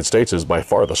church in the United States is by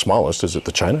far the smallest. Is it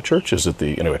the China church?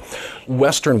 Anyway,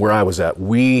 Western, where I was at,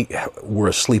 we were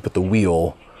asleep at the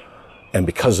wheel. And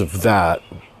because of that,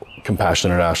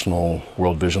 Compassion International,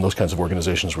 World Vision, those kinds of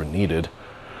organizations were needed.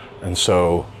 And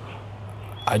so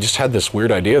I just had this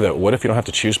weird idea that what if you don't have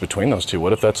to choose between those two?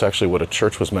 What if that's actually what a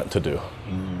church was meant to do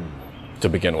to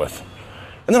begin with?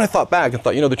 And then I thought back and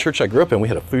thought, the church I grew up in, we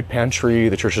had a food pantry.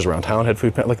 The churches around town had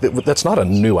food pantry. That's not a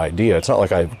new idea. It's not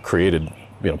like I created,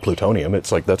 plutonium.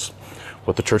 It's like that's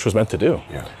what the church was meant to do.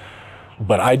 Yeah.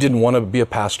 But I didn't want to be a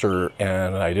pastor,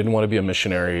 and I didn't want to be a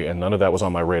missionary, and none of that was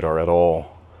on my radar at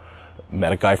all.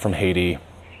 Met a guy from Haiti.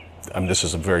 This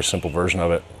is a very simple version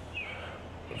of it.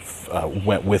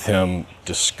 Went with him,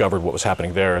 discovered what was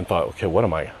happening there, and thought, okay,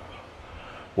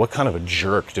 what kind of a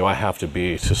jerk do I have to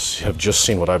be to have just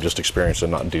seen what I've just experienced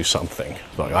and not do something?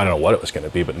 I don't know what it was going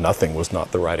to be, but nothing was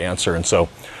not the right answer. And so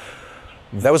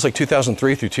that was like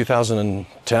 2003 through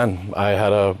 2010.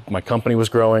 My company was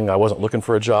growing. I wasn't looking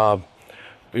for a job.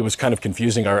 It was kind of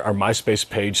confusing. Our MySpace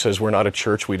page says we're not a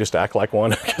church, we just act like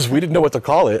one, because we didn't know what to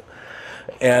call it.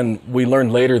 And we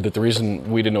learned later that the reason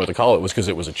we didn't know what to call it was because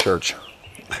it was a church.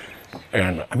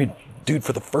 And dude,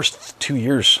 for the first 2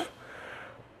 years,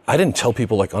 I didn't tell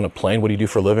people like on a plane, what do you do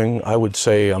for a living? I would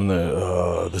say I'm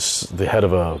the head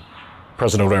of a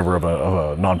president or whatever of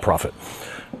a nonprofit,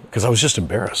 because I was just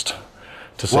embarrassed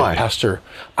to say, Why? Pastor.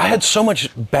 I had so much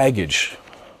baggage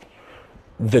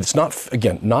that it's not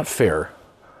fair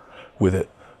with it.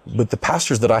 But the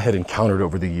pastors that I had encountered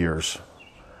over the years,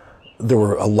 there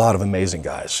were a lot of amazing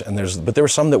guys, but there were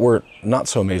some that were not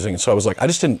so amazing. And so I was like,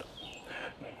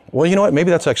 well, you know what?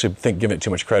 Maybe that's actually giving it too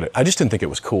much credit. I just didn't think it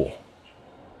was cool.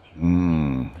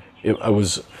 You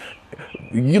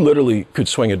literally could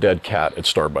swing a dead cat at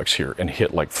Starbucks here and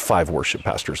hit like 5 worship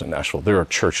pastors in Nashville. There are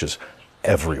churches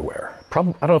everywhere.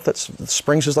 Probably, I don't know if that's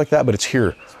Springs is like that, but it's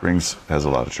here. Springs has a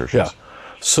lot of churches. Yeah.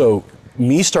 So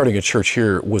me starting a church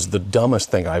here was the dumbest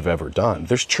thing I've ever done.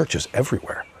 There's churches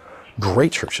everywhere,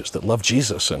 great churches that love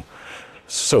Jesus. And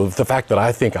so the fact that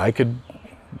I think I could,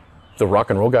 the rock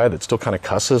and roll guy that still kind of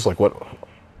cusses, like what,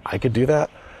 I could do that,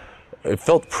 it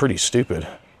felt pretty stupid.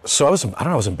 So I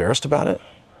was embarrassed about it.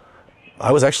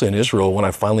 I was actually in Israel when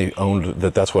I finally owned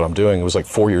that that's what I'm doing. It was like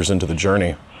 4 years into the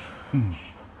journey.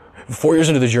 4 years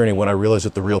into the journey when I realized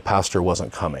that the real pastor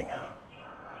wasn't coming.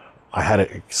 I had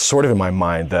it sort of in my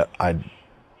mind that I'd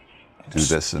do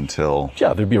this until...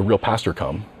 Yeah, there'd be a real pastor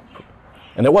come.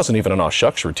 And it wasn't even an aw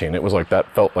shucks routine. It was like,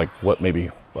 that felt like what maybe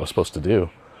I was supposed to do.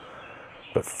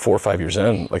 But 4 or 5 years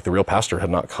in, like the real pastor had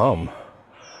not come.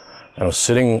 And I was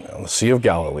sitting on the Sea of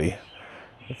Galilee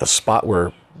at the spot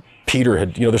where Peter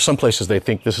had, there's some places they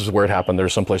think this is where it happened.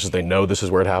 There's some places they know this is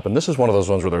where it happened. This is one of those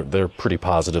ones where they're pretty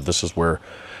positive this is where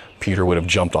Peter would have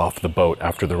jumped off the boat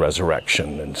after the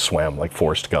resurrection and swam like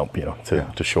Forrest Gump,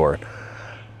 to shore.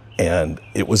 And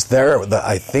it was there that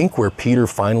I think where Peter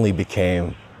finally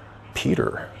became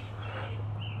Peter.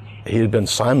 He had been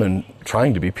Simon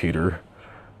trying to be Peter.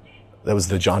 That was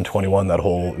the John 21, that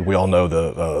whole, we all know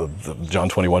the John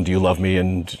 21, do you love me?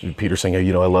 And Peter saying,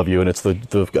 hey, I love you. And it's the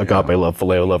agape love,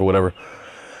 phileo love, or whatever.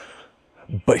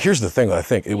 But here's the thing, I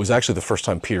think. It was actually the first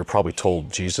time Peter probably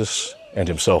told Jesus and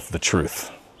himself the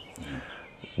truth,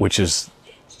 which is,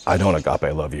 I don't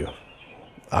agape love you.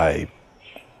 I,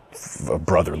 a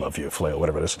brother love you, phileo,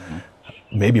 whatever it is.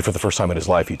 Maybe for the first time in his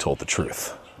life, he told the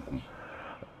truth.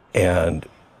 And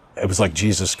it was like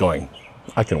Jesus going,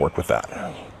 I can work with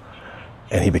that.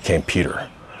 And he became Peter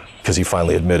because he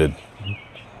finally admitted,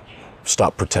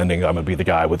 stop pretending I'm going to be the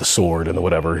guy with the sword and the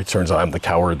whatever. It turns out I'm the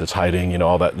coward that's hiding,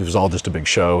 all that. It was all just a big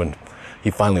show. And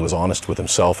he finally was honest with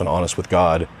himself and honest with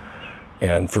God.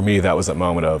 And for me, that was that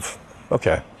moment of,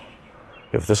 okay,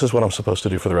 if this is what I'm supposed to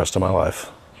do for the rest of my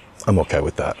life, I'm okay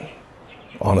with that.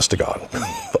 Honest to God.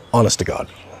 Honest to God.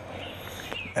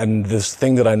 And this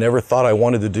thing that I never thought I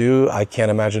wanted to do, I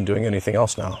can't imagine doing anything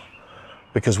else now.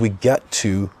 Because we get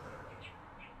to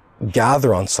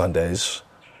gather on Sundays,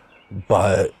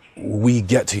 but we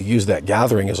get to use that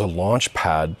gathering as a launch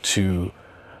pad to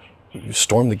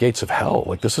storm the gates of hell.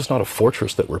 Like, this is not a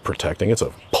fortress that we're protecting, it's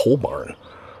a pole barn.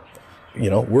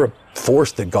 We're a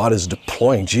force that God is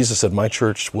deploying. Jesus said, my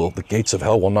church the gates of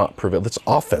hell will not prevail. That's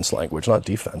offense language, not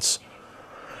defense.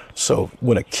 So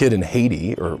when a kid in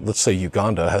Haiti, or let's say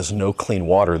Uganda, has no clean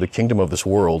water, the kingdom of this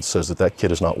world says that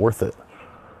kid is not worth it.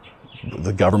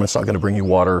 The government's not going to bring you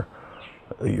water.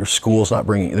 Your school's they're not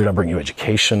bringing you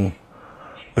education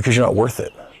because you're not worth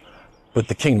it. But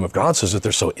the kingdom of God says that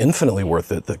they're so infinitely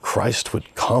worth it that Christ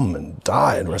would come and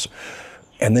die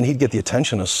and then he'd get the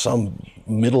attention of some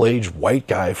middle-aged white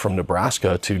guy from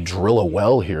Nebraska to drill a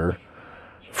well here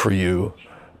for you.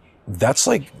 That's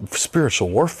like spiritual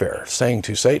warfare, saying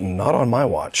to Satan, not on my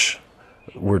watch.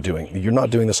 You're not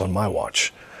doing this on my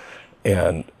watch.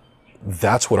 And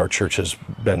that's what our church has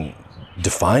been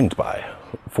defined by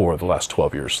for the last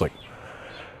 12 years. Like,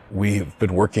 we've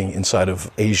been working inside of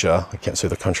Asia. I can't say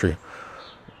the country.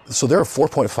 So there are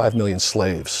 4.5 million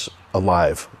slaves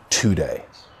alive today,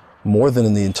 more than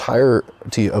in the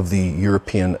entirety of the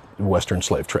European Western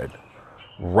slave trade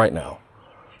right now.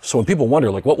 So when people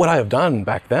wonder, like, what would I have done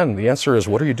back then? The answer is,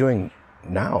 what are you doing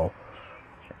now?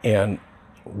 And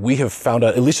we have found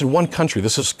out, at least in one country,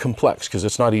 this is complex because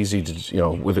it's not easy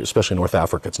to, especially North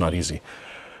Africa, it's not easy.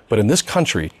 But in this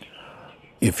country,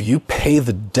 if you pay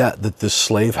the debt that this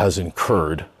slave has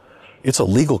incurred, it's a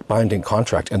legal binding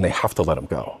contract and they have to let him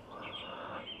go.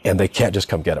 And they can't just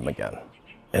come get him again.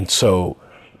 And so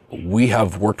we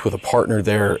have worked with a partner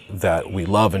there that we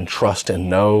love and trust and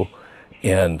know.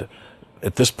 And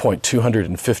at this point,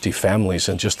 250 families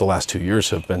in just the last 2 years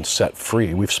have been set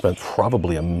free. We've spent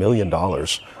probably $1 million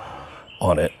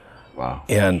on it. Wow.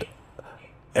 And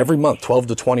every month, 12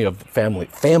 to 20 of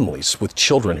families with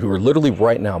children who are literally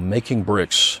right now making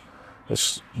bricks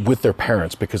with their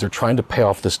parents because they're trying to pay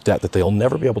off this debt that they'll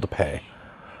never be able to pay.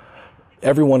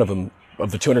 Every one of them,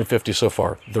 of the 250 so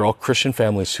far, they're all Christian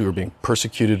families who are being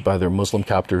persecuted by their Muslim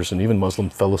captors and even Muslim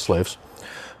fellow slaves.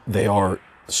 They are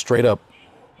straight up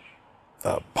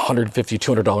 $150,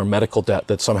 $200 medical debt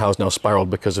that somehow has now spiraled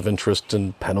because of interest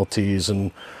and penalties,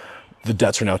 and the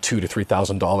debts are now $2,000 to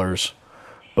 $3,000.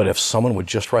 But if someone would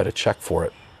just write a check for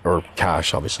it, or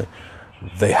cash, obviously,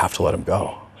 they have to let them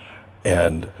go.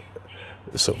 And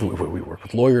so we work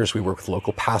with lawyers, we work with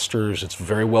local pastors. It's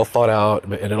very well thought out,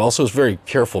 and it also is very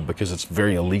careful because it's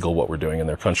very illegal what we're doing in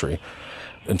their country.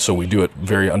 And so we do it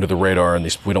very under the radar, and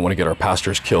we don't want to get our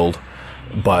pastors killed.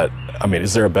 But, I mean,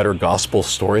 is there a better gospel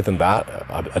story than that?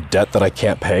 A debt that I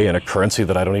can't pay and a currency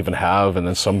that I don't even have, and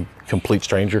then some complete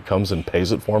stranger comes and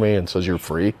pays it for me and says you're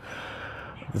free?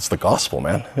 It's the gospel,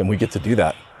 man. And we get to do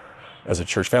that as a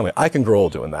church family. I can grow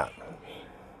old doing that.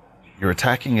 You're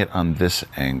attacking it on this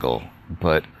angle,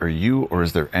 but are you, or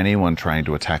is there anyone trying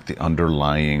to attack the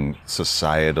underlying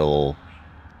societal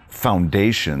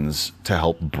foundations to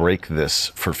help break this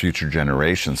for future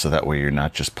generations, so that way you're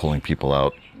not just pulling people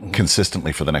out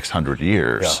consistently for the next 100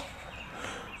 years?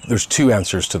 Yeah. There's two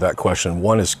answers to that question.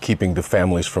 One is keeping the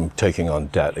families from taking on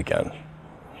debt again.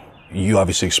 You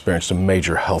obviously experienced a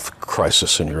major health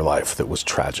crisis in your life that was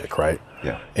tragic, right?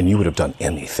 Yeah. And you would have done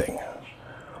anything.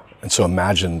 And so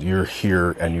imagine you're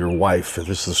here and your wife,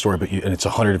 this is the story, and it's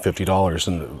 $150,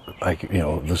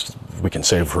 and we can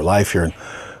save her life here. And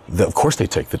of course they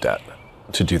take the debt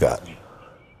to do that.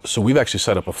 So we've actually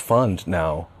set up a fund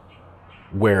now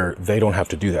where they don't have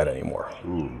to do that anymore.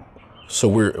 Ooh. So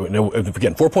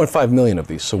again, 4.5 million of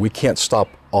these, so we can't stop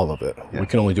all of it. Yeah. We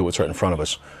can only do what's right in front of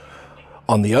us.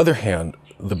 On the other hand,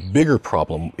 the bigger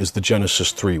problem is the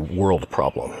Genesis 3 world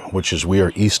problem, which is we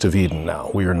are east of Eden now.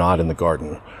 We are not in the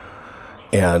garden.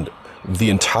 And the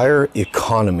entire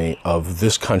economy of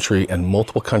this country and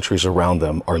multiple countries around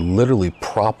them are literally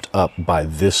propped up by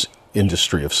this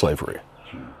industry of slavery.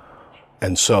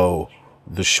 And so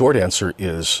the short answer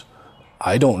is,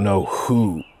 I don't know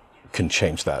who can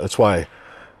change that. That's why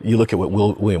you look at what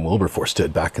William Wilberforce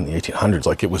did back in the 1800s.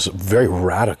 Like, it was very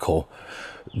radical,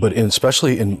 but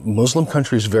especially in Muslim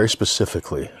countries, very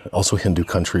specifically, also Hindu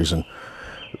countries, and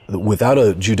without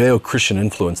a Judeo-Christian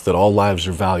influence that all lives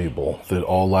are valuable, that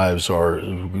all lives are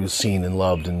seen and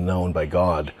loved and known by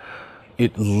God,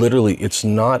 it's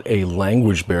not a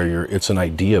language barrier, it's an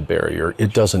idea barrier.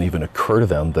 It doesn't even occur to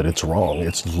them that it's wrong.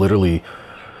 It's literally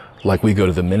like we go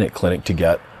to the Minute Clinic to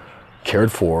get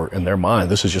cared for. In their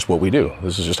mind, this is just what we do.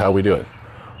 This is just how we do it.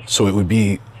 So it would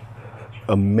be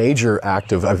a major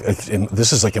act of,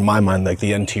 this is like in my mind, like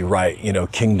the N.T. Wright,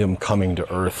 kingdom coming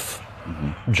to earth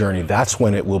journey. That's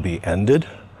when it will be ended.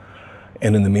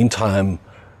 And in the meantime,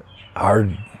 our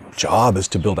job is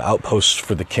to build outposts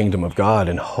for the kingdom of God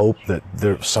and hope that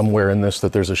there's somewhere in this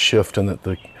that there's a shift and that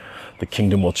the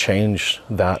kingdom will change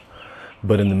that.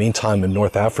 But in the meantime, in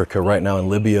North Africa, right now in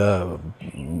Libya,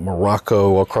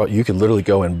 Morocco, you could literally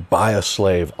go and buy a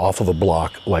slave off of a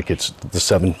block like it's the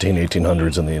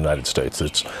 1800s in the United States.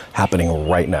 It's happening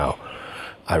right now.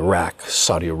 Iraq,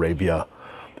 Saudi Arabia.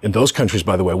 In those countries,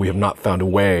 by the way, we have not found a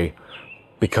way,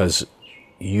 because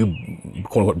you,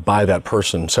 quote unquote, buy that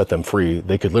person, set them free.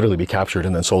 They could literally be captured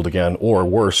and then sold again, or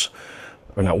worse,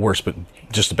 or not worse, but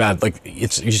just bad. Like, you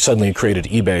suddenly created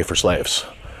eBay for slaves.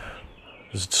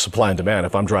 It's supply and demand.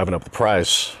 If I'm driving up the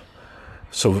price.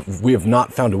 So we have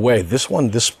not found a way. This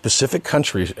specific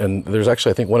country, and there's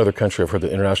actually, I think, one other country, I've heard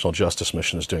the International Justice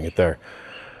Mission is doing it there,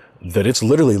 that it's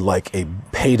literally like a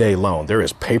payday loan. There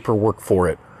is paperwork for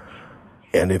it.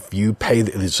 And if you pay,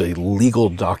 it's a legal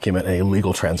document, a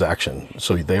legal transaction.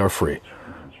 So they are free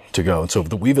to go. And so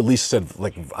we've at least said,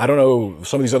 like, I don't know,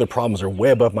 some of these other problems are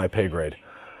way above my pay grade,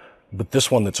 but this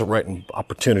one that's a right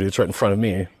opportunity, it's right in front of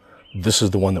me, this is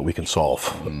the one that we can solve.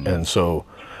 And so,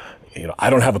 I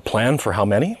don't have a plan for how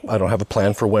many. I don't have a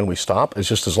plan for when we stop. It's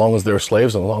just as long as they're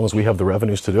slaves and as long as we have the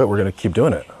revenues to do it, we're going to keep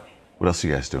doing it. What else are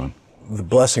you guys doing? The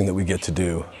blessing that we get to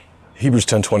do, Hebrews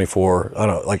 10:24. I don't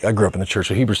know, like, I grew up in the church,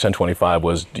 so Hebrews 10:25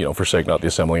 was, forsake not the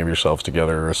assembling of yourselves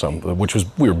together, or which was,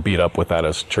 we were beat up with that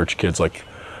as church kids. Like,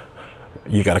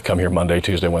 you got to come here Monday,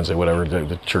 Tuesday, Wednesday, whatever,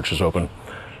 the church is open.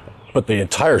 But the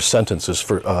entire sentence is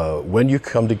for, when you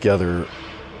come together,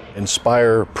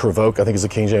 inspire, provoke, I think is the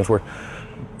King James word,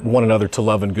 one another to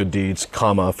love and good deeds,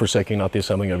 forsaking not the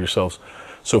assembling of yourselves.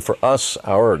 So for us,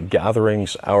 our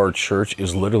gatherings, our church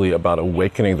is literally about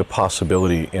awakening the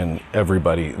possibility in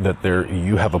everybody that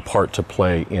you have a part to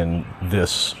play in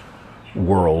this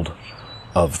world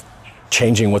of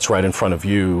changing what's right in front of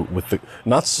you with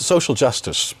not social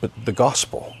justice, but the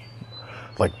gospel.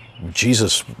 Like,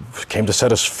 Jesus came to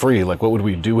set us free. Like, what would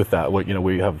we do with that?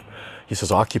 He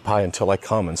says, occupy until I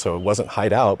come. And so it wasn't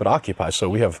hide out, but occupy. So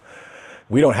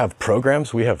we don't have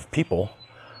programs, we have people.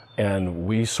 And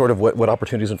we sort of what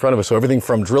opportunities in front of us. So everything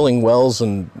from drilling wells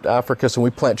in Africa. So we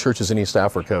plant churches in East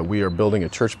Africa. We are building a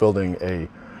church building,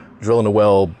 drilling a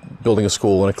well, building a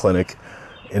school and a clinic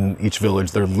in each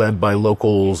village. They're led by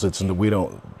locals.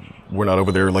 We're not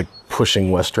over there like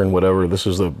pushing Western, whatever. This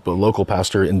is the local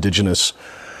pastor, indigenous.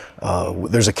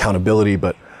 There's accountability,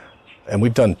 and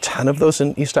we've done 10 of those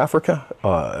in East Africa,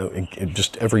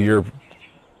 just every year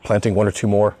planting one or two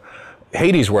more.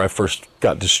 Haiti's where I first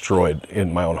got destroyed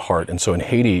in my own heart. And so in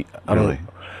Haiti, I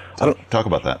don't talk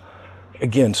about that.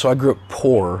 Again, so I grew up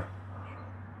poor,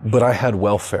 but I had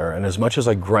welfare. And as much as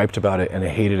I griped about it and I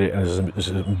hated it and it was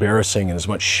embarrassing and as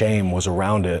much shame was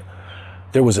around it,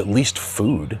 there was at least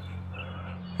food.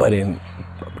 But in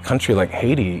a country like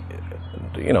Haiti,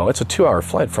 it's a 2-hour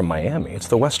flight from Miami. It's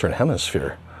the Western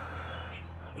Hemisphere.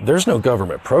 There's no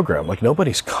government program. Like,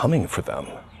 nobody's coming for them.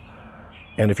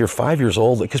 And if you're 5 years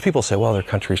old, because people say, well, their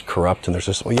country's corrupt and there's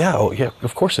this, yeah,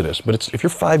 of course it is. But if you're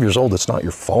 5 years old, it's not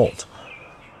your fault.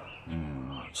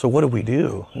 So what do we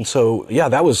do? And so,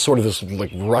 that was sort of this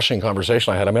like rushing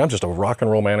conversation I had. I mean, I'm just a rock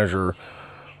and roll manager,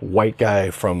 white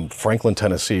guy from Franklin,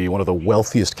 Tennessee, one of the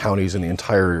wealthiest counties in the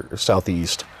entire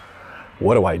Southeast.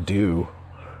 What do I do?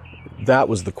 That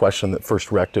was the question that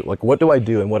first wrecked it. Like, what do I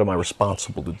do and what am I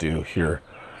responsible to do here?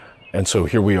 And so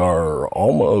here we are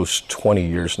almost 20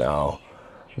 years now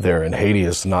there, and Haiti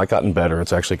has not gotten better.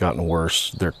 It's actually gotten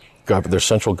worse. Their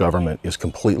central government is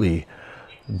completely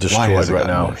destroyed right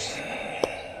now. Worse?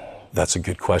 That's a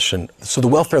good question. So the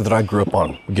welfare that I grew up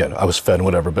on, again, I was fed and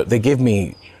whatever, but they gave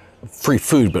me free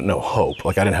food but no hope.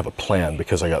 Like, I didn't have a plan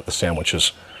because I got the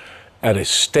sandwiches. At a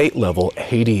state level,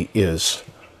 Haiti is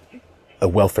a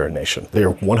welfare nation. They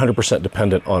are 100%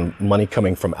 dependent on money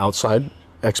coming from outside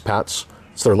expats.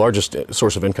 It's their largest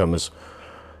source of income is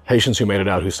Haitians who made it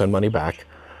out who send money back,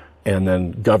 and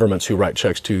then governments who write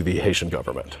checks to the Haitian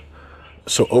government.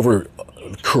 So over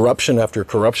corruption after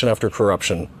corruption after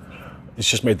corruption, it's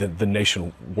just made the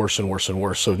nation worse and worse and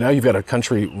worse. So now you've got a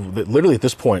country that literally at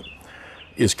this point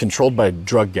is controlled by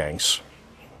drug gangs.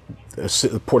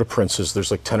 Port-au-Prince,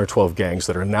 there's like 10 or 12 gangs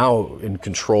that are now in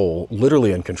control,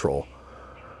 literally in control.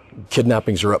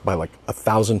 Kidnappings are up by like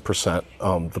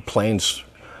 1,000%. The planes,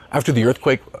 after the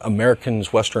earthquake,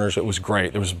 Americans, Westerners, it was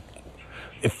great.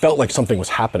 It felt like something was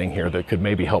happening here that could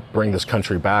maybe help bring this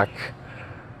country back.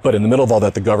 But in the middle of all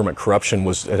that, the government corruption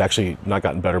had actually not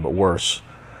gotten better, but worse.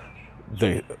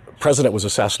 The president was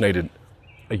assassinated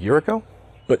a year ago,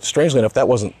 but strangely enough, that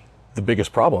wasn't the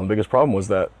biggest problem. The biggest problem was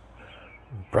that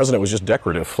the president was just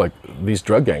decorative. Like, these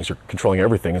drug gangs are controlling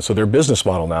everything. And so their business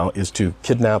model now is to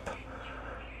kidnap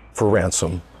for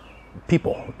ransom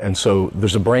people. And so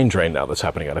there's a brain drain now that's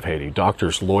happening out of Haiti.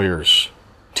 Doctors, lawyers,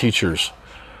 teachers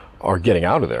are getting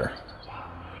out of there.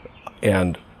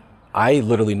 And I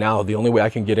literally now, the only way I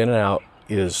can get in and out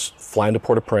is fly into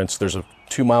Port-au-Prince. There's a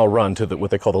 2-mile run to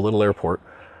what they call the little airport.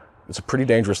 It's a pretty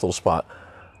dangerous little spot.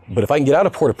 But if I can get out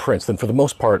of Port-au-Prince, then for the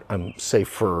most part, I'm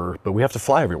safer. But we have to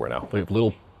fly everywhere now. We have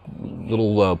little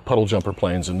puddle jumper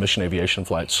planes and mission aviation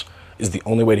flights is the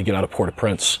only way to get out of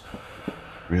Port-au-Prince.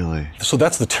 Really? So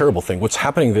that's the terrible thing. What's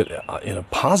happening that, in a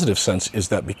positive sense, is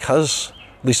that because,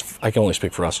 at least I can only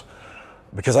speak for us,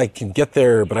 because I can get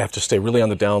there, but I have to stay really on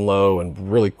the down low and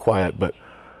really quiet, but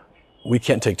we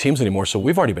can't take teams anymore. So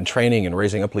we've already been training and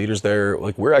raising up leaders there.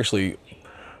 Like, we're actually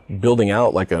building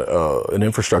out like an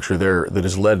infrastructure there that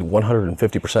is led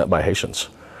 150% by Haitians.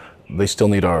 They still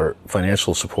need our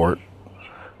financial support,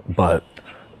 but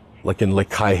like in Lake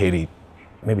Kai, Haiti,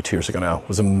 maybe 2 years ago now,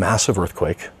 was a massive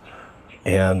earthquake,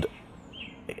 and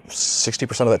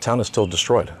 60% of that town is still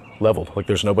destroyed, leveled. Like,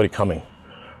 there's nobody coming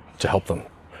to help them.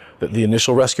 The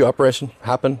initial rescue operation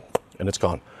happened, and it's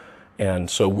gone. And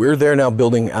so we're there now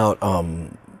building out,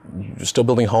 still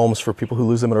building homes for people who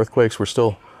lose them in earthquakes. We're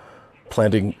still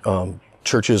planting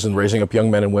churches and raising up young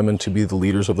men and women to be the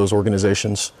leaders of those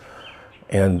organizations.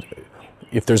 And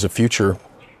if there's a future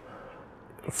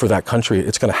for that country,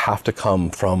 it's going to have to come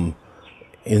from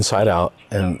inside out.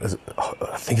 And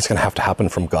I think it's going to have to happen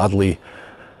from godly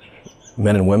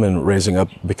men and women raising up,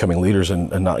 becoming leaders,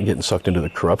 and not getting sucked into the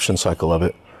corruption cycle of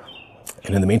it.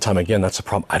 And in the meantime, again, that's a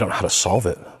problem. I don't know how to solve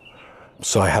it.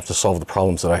 So I have to solve the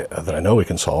problems that I know we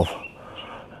can solve.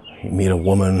 You meet a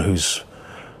woman whose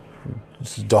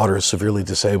daughter is severely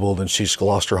disabled, and she's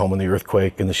lost her home in the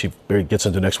earthquake, and then she gets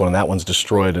into the next one, and that one's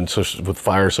destroyed, and so with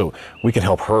fire. So we can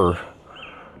help her.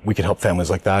 We can help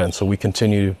families like that, and so we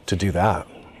continue to do that.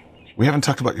 We haven't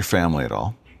talked about your family at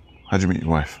all. How'd you meet your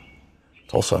wife?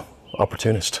 Tulsa,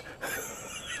 opportunist.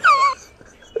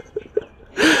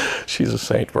 She's a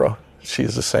saint, bro. She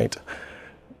is a saint.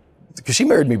 Because she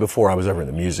married me before I was ever in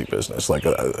the music business. Like,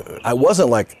 I wasn't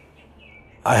like,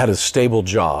 I had a stable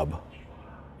job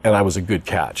and I was a good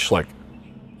catch. Like,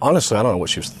 honestly, I don't know what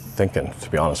she was thinking, to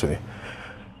be honest with you.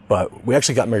 But we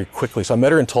actually got married quickly. So I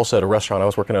met her in Tulsa at a restaurant. I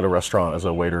was working at a restaurant as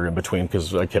a waiter in between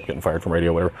because I kept getting fired from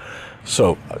radio, whatever.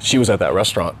 So she was at that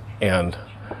restaurant and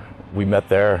we met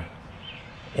there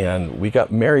and we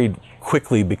got married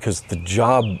quickly because the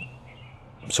job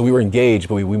So we were engaged,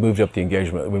 but we moved up the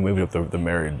engagement. We moved up the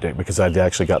married date because I'd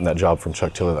actually gotten that job from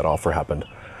Chuck Tilley. That offer happened.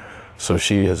 So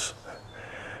she's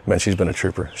been a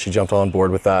trooper. She jumped on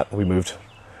board with that. We moved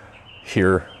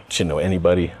here. She didn't know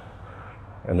anybody.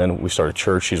 And then we started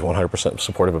church. She's 100%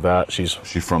 supportive of that. She's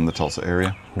from the Tulsa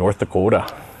area? North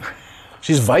Dakota.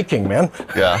 She's Viking, man.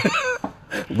 Yeah.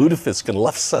 Lutefisk and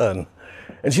left son.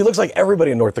 And she looks like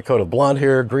everybody in North Dakota. Blonde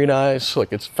hair, green eyes.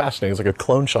 Like, it's fascinating. It's like a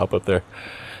clone shop up there.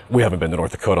 We haven't been to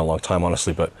North Dakota in a long time,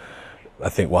 honestly, but I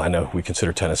think, well, I know we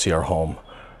consider Tennessee our home.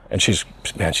 And she's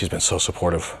been so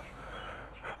supportive.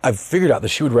 I've figured out that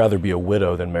she would rather be a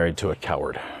widow than married to a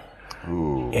coward.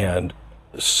 Ooh. And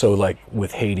so, like,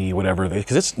 with Haiti, whatever,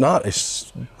 because it's not a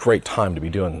great time to be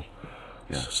doing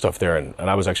stuff there. And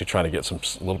I was actually trying to get a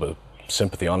little bit of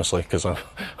sympathy, honestly, because I'm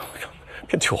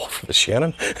getting too old for this,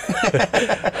 Shannon.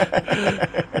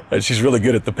 And she's really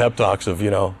good at the pep talks of,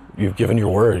 you've given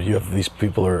your word. You have these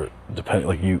people are dependent,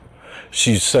 like you.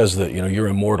 She says that, you're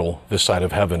immortal this side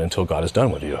of heaven until God is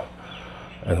done with you.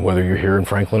 And whether you're here in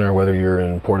Franklin or whether you're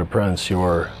in Port-au-Prince,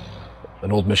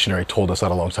 an old missionary told us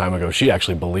that a long time ago. She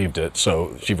actually believed it,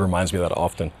 so she reminds me of that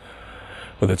often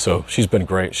with it. So she's been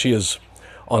great. She is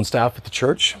on staff at the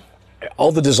church.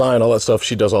 All the design, all that stuff,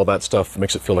 she does all that stuff,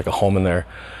 makes it feel like a home in there.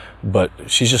 But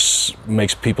she just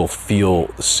makes people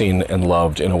feel seen and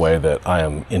loved in a way that I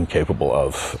am incapable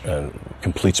of, and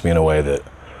completes me in a way that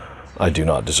I do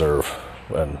not deserve.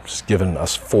 And she's given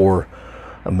us 4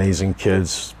 amazing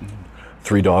kids,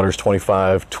 3 daughters,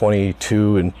 25,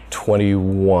 22, and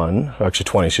 21. Actually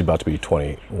 20, she's about to be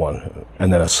 21.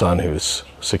 And then a son who's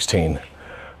 16.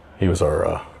 He was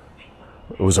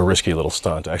it was a risky little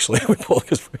stunt, actually. We pulled,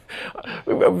 because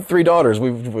we have 3 daughters.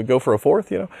 We would go for a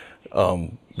 4th,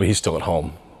 But he's still at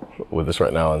home with us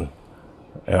right now,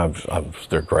 and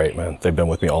they're great, man. They've been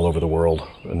with me all over the world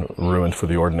and ruined for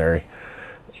the ordinary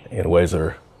in ways that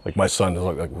are, like, my son is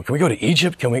like, can we go to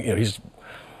Egypt? Can we,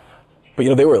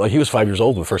 but they were like, he was 5 years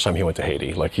old the first time he went to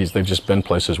Haiti. Like, they've just been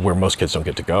places where most kids don't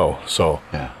get to go. So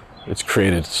it's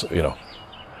created,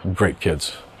 great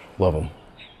kids. Love them.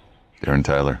 Darren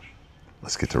Tyler,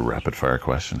 let's get to rapid fire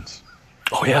questions.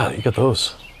 Oh yeah, you got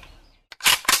those.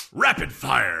 Rapid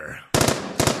fire.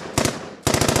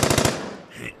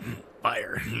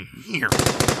 Fire. Here.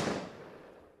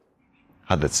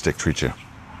 How'd that stick treat you?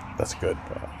 That's good.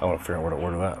 I want to figure out where to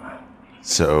order that.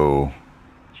 So,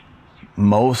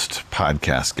 most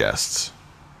podcast guests,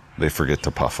 they forget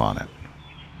to puff on it.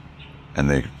 And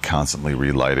they constantly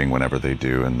relighting whenever they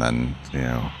do, and then,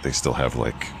 they still have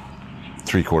like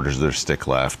 3/4 of their stick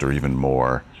left or even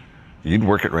more. You'd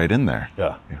work it right in there.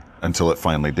 Yeah. Until it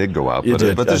finally did go out. It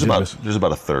did. But there's about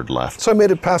a 1/3 left. So I made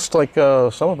it past like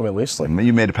some of them at least. Like,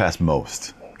 You made it past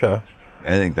most. okay. I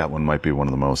think that one might be one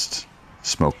of the most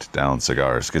smoked down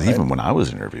cigars, because even when I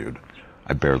was interviewed,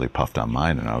 I barely puffed on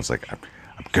mine, and I was like, I'm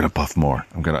gonna puff more.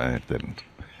 And it didn't.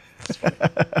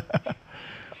 I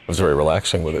was very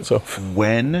relaxing with it. So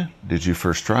When did you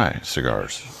first try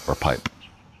cigars or pipe?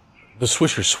 the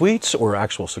Swisher Sweets or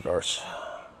actual cigars?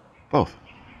 Both.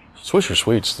 Swisher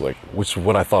Sweets, like, which is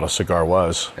what I thought a cigar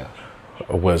was. Yeah.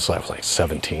 I was like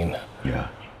 17. Yeah.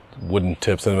 Wooden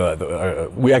tips, and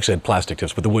we actually had plastic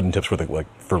tips, but the wooden tips were like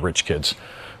for rich kids.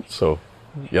 So,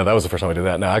 yeah, that was the first time I did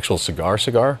that. Now, actual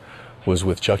cigar was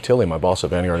with Chuck Tilley, my boss at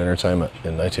Vanguard Entertainment,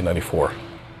 in 1994,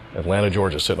 Atlanta,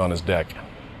 Georgia, sitting on his deck.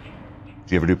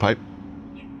 Do you ever do pipe?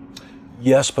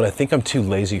 Yes, but I think I'm too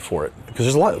lazy for it because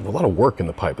there's a lot of work in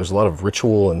the pipe. There's a lot of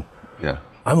ritual, and Yeah.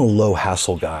 I'm a low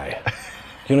hassle guy.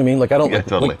 You know what I mean? Like, I don't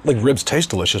totally. like ribs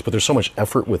taste delicious, but there's so much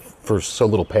effort for so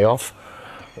little payoff.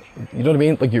 You know what I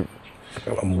mean? Like,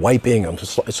 I'm wiping.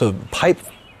 So pipe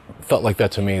felt like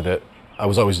that to me, that I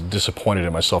was always disappointed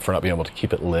in myself for not being able to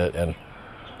keep it lit. And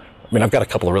I mean, I've got a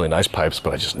couple of really nice pipes,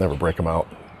 but I just never break them out.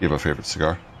 You have a favorite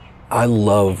cigar? I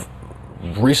love,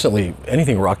 recently,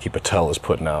 anything Rocky Patel is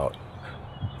putting out.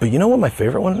 But you know what my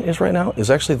favorite one is right now? Is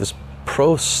actually this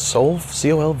Pro Solv,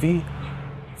 C-O-L-V,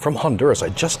 from Honduras. I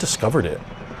just discovered it.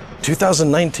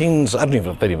 2019's, I don't even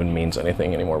know if that even means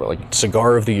anything anymore, but like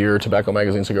Cigar of the Year, Tobacco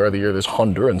Magazine Cigar of the Year, this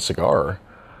Honduran cigar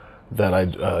that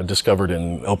I discovered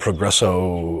in El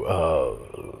Progreso,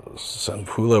 San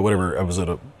Pula, whatever. I was at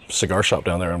a cigar shop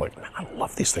down there, and I'm like, man, I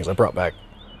love these things. I brought back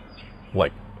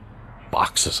like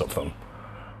boxes of them.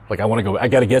 Like, I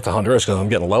got to get to Honduras because I'm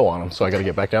getting low on them, so I got to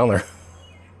get back down there.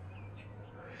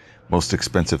 Most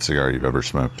expensive cigar you've ever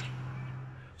smoked?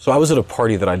 So I was at a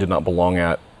party that I did not belong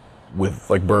at with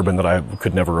like bourbon that I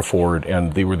could never afford,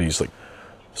 and they were these like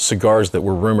cigars that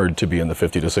were rumored to be in the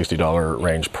 $50 to $60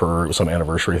 range per some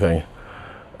anniversary thing.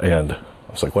 And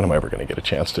I was like, when am I ever going to get a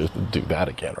chance to do that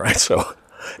again, right? So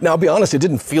now I'll be honest, it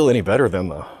didn't feel any better than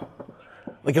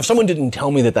Like if someone didn't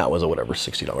tell me that that was a whatever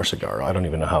 $60 cigar, I don't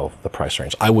even know how the price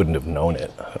range. I wouldn't have known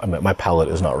it. I mean, my palate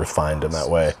is not refined in that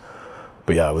way.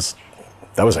 But yeah,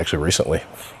 that was actually recently.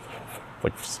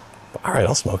 Like, all right,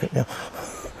 I'll smoke it. Yeah.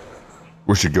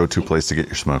 Where's your go-to place to get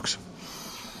your smokes?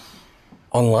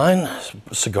 Online,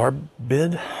 Cigar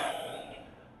Bid. You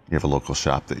have a local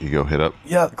shop that you go hit up?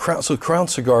 Yeah, Crown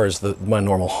Cigar is my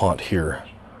normal haunt here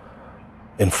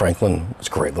in Franklin. It's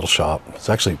a great little shop. It's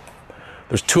actually,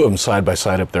 there's two of them side by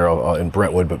side up there in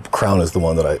Brentwood, but Crown is the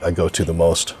one that I go to the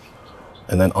most.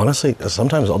 And then honestly,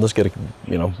 sometimes I'll just get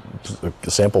a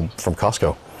sample from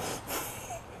Costco.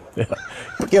 Yeah,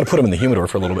 you got to put them in the humidor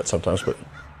for a little bit sometimes. But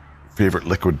favorite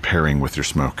liquid pairing with your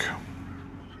smoke?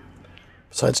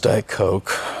 Besides Diet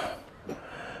Coke,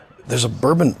 there's a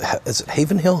bourbon. Is it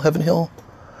Heaven Hill?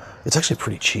 It's actually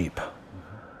pretty cheap,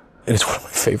 and it's one of my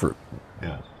favorite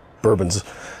bourbons.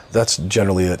 That's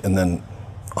generally it. And then,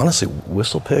 honestly,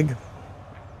 Whistle Pig.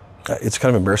 It's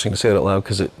kind of embarrassing to say it out loud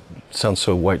because it sounds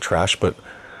so white trash. But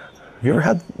have you ever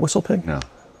had Whistle Pig? No.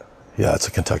 Yeah, it's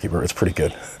a Kentucky bourbon. It's pretty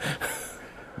good.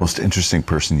 Most interesting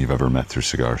person you've ever met through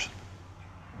cigars?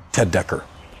 Ted Decker.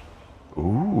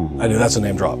 Ooh. I knew that's a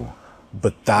name drop.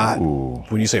 But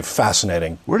when you say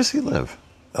fascinating. Where does he live?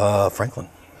 Franklin.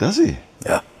 Does he?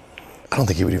 Yeah. I don't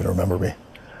think he would even remember me.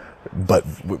 But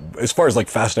as far as like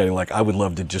fascinating, like I would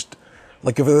love to just,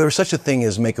 like if there was such a thing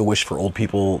as make a wish for old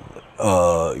people,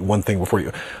 one thing before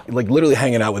you, like literally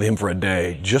hanging out with him for a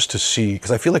day just to see,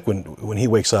 because I feel like when he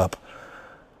wakes up,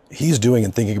 he's doing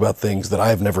and thinking about things that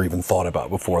I've never even thought about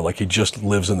before. Like he just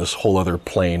lives in this whole other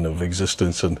plane of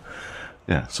existence. And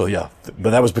yeah. So yeah,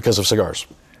 but that was because of cigars.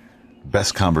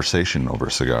 Best conversation over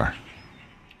a cigar?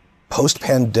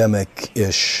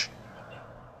 Post-pandemic-ish,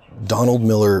 Donald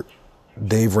Miller,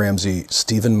 Dave Ramsey,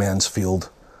 Stephen Mansfield,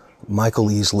 Michael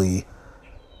Easley,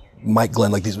 Mike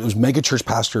Glenn, like it was megachurch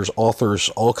pastors, authors,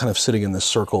 all kind of sitting in this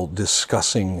circle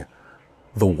discussing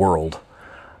the world.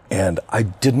 And I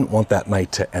didn't want that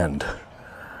night to end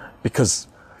because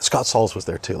Scott Sauls was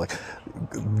there too, like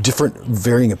different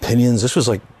varying opinions. This was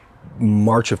like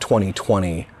March of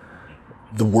 2020.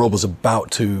 The world was about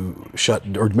to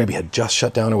shut, or maybe had just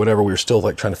shut down or whatever. We were still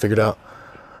like trying to figure it out.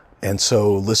 And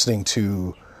so listening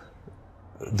to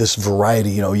this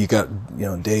variety, you got,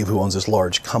 Dave who owns this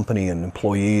large company and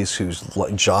employees whose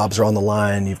jobs are on the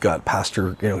line. You've got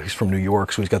Pastor, he's from New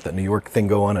York, so he's got that New York thing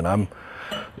going. And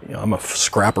I'm a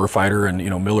scrapper fighter, and,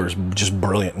 Miller's just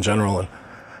brilliant in general. And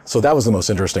so that was the most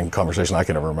interesting conversation I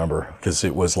can ever remember because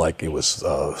it was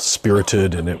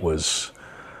spirited and it was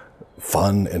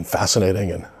fun and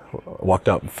fascinating, and I walked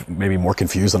out maybe more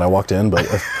confused than I walked in, but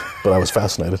I was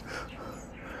fascinated.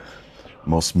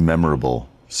 Most memorable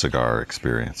cigar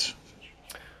experience?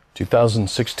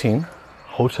 2016,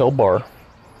 hotel bar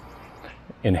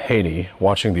in Haiti,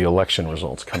 watching the election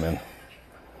results come in.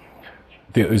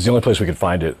 It was the only place we could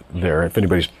find it there. If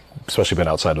anybody's especially been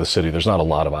outside of the city, there's not a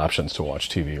lot of options to watch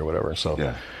TV or whatever. So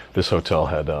This hotel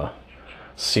had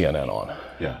CNN on.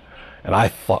 Yeah. And I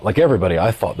thought, like everybody,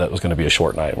 that was going to be a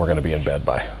short night. We're going to be in bed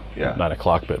by 9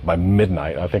 o'clock. But by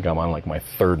midnight, I think I'm on like my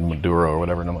third Maduro or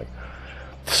whatever. And I'm like,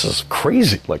 this is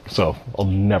crazy. Like, so I'll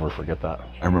never forget that.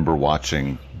 I remember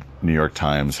watching New York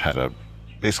Times had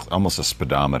basically almost a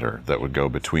speedometer that would go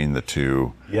between the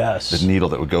two. Yes. The needle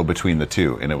that would go between the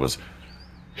two. And it was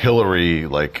Hillary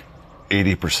like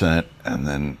 80% and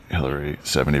then Hillary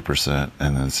 70%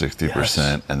 and then 60%. Yes.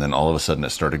 And then all of a sudden it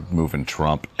started moving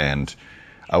Trump, and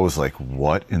I was like,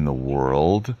 what in the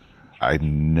world? I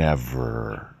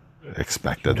never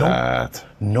expected that.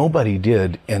 Nobody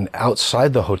did. And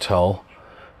outside the hotel,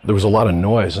 there was a lot of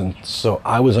noise. And so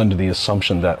I was under the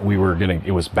assumption that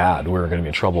it was bad. We were going to be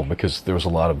in trouble because there was a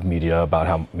lot of media about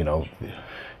how,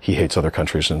 he hates other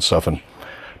countries and stuff.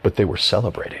 But they were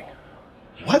celebrating.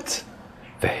 What?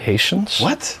 The Haitians?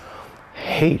 What?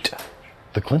 Hate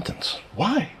the Clintons.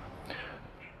 Why?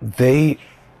 The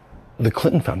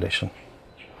Clinton Foundation.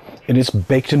 And it's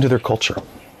baked into their culture.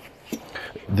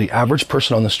 The average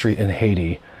person on the street in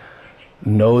Haiti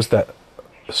knows that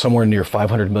somewhere near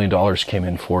 $500 million came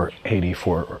in for Haiti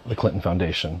for the Clinton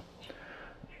Foundation.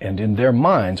 And in their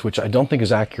minds, which I don't think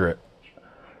is accurate,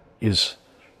 is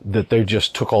that they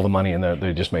just took all the money and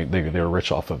they were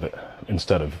rich off of it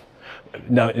instead of.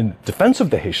 Now, in defense of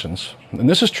the Haitians, and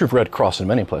this is true of Red Cross in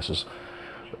many places,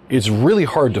 it's really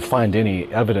hard to find any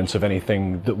evidence of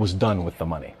anything that was done with the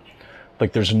money.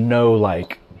 Like there's no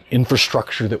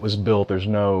infrastructure that was built. There's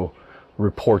no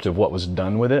report of what was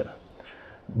done with it.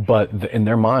 But in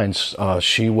their minds,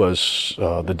 she was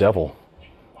the devil.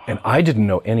 And I didn't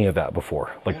know any of that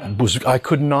before. I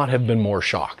could not have been more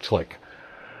shocked.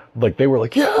 like they were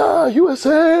like, yeah,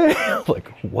 USA. Like,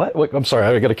 what? Like, I'm sorry,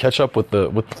 I got to catch up with the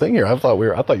thing here. I thought you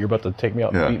were about to take me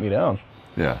out and beat me down.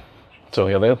 Yeah. So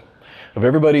yeah, of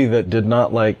everybody that did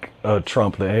not like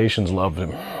Trump, the Haitians loved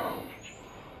him,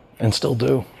 and still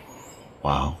do.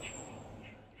 Wow.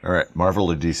 All right,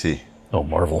 Marvel or DC? Oh,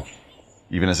 Marvel.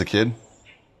 Even as a kid?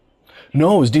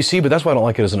 No, it was DC, but that's why I don't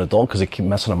like it as an adult, because they keep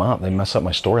messing them up. They mess up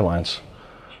my storylines.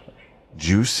 Did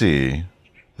you see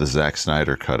the Zack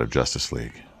Snyder cut of Justice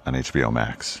League on HBO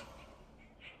Max?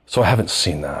 So I haven't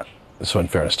seen that. So in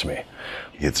fairness to me,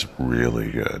 It's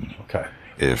really good. okay.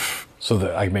 If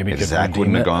I maybe could Zack redeem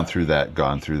wouldn't have it.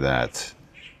 gone through that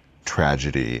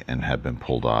tragedy and had been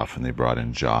pulled off, and they brought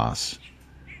in Joss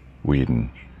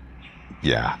Whedon.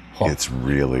 Yeah, it's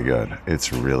really good.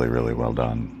 It's really, really well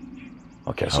done.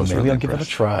 Okay, so was maybe really I'll give it a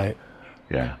impressed. try.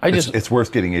 Yeah, It's it's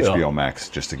worth getting HBO Max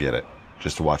just to get it,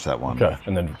 just to watch that one. Okay,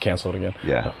 and then cancel it again.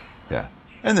 Yeah, yeah,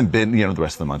 and then binge, the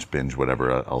rest of the month binge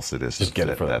whatever else it is. Just get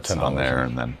it for that's $10 on there,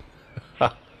 and then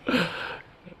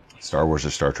Star Wars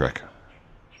or Star Trek.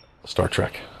 Star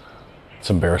Trek. It's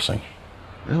embarrassing.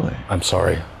 Really? I'm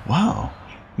sorry. Wow.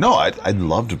 No, I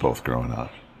loved both growing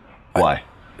up. Why?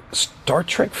 Star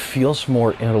Trek feels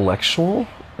more intellectual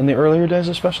in the earlier days,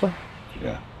 especially.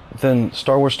 Yeah. Then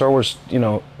Star Wars,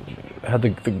 had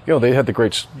they had the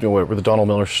great, whatever, the Donald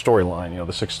Miller storyline,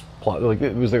 the 6 plot, like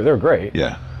it was, they were great.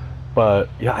 Yeah. But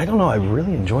yeah, I don't know. I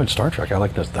really enjoyed Star Trek. I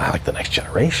like the Next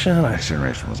Generation. Next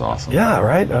Generation was awesome. Yeah,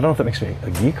 right. I don't know if that makes me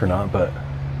a geek or not, but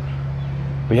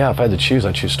yeah, if I had to choose,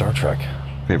 I'd choose Star Trek.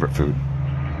 Favorite food?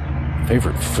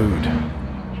 Favorite food.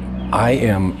 I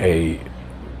am a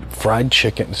fried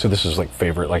chicken. So this is like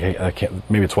favorite. Like I can't.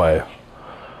 Maybe it's why.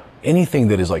 Anything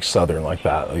that is like Southern like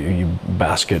that, you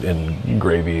bask it in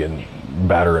gravy and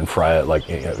batter and fry it. Like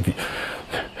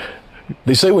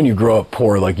they say, when you grow up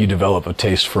poor, like you develop a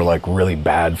taste for like really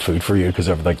bad food for you, because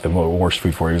like the worst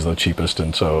food for you is the cheapest.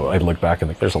 And so I look back and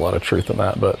think there's a lot of truth in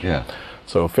that. But yeah.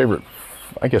 So favorite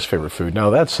food. Now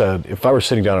that said, if I were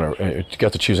sitting down and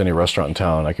got to choose any restaurant in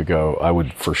town, I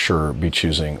would for sure be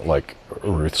choosing like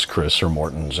Ruth's Chris or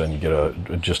Morton's and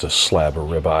get just a slab of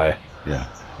ribeye. Yeah.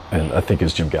 And I think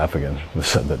it's Jim Gaffigan who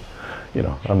said that,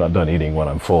 I'm not done eating when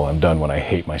I'm full. I'm done when I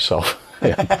hate myself.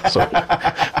 Yeah.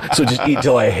 So just eat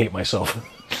till I hate myself.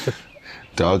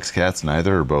 Dogs, cats,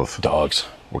 neither, or both? Dogs.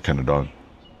 What kind of dog?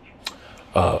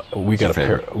 We got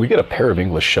a pair of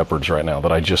English Shepherds right now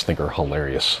that I just think are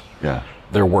hilarious. Yeah.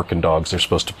 They're working dogs. They're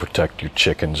supposed to protect your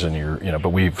chickens and but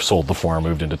we've sold the farm,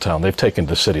 moved into town. They've taken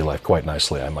to city life quite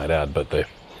nicely, I might add, but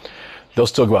they'll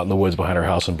still go out in the woods behind our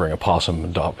house and bring a possum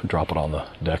and drop it on the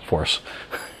deck for us,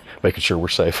 making sure we're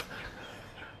safe.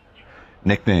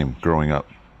 Nickname growing up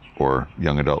or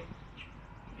young adult?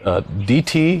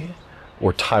 DT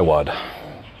or Tywad.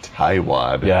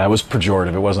 Tywad. Yeah, it was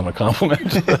pejorative. It wasn't a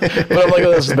compliment. But I'm like,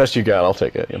 that's the best you got. I'll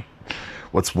take it.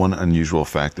 What's one unusual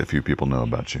fact that few people know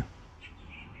about you?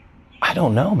 I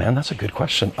don't know, man. That's a good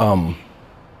question.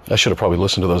 I should have probably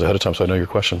listened to those ahead of time so I know your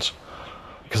questions.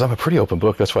 Because I'm a pretty open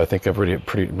book. That's why I think everybody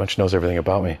pretty much knows everything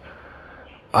about me.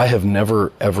 I have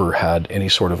never, ever had any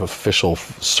sort of official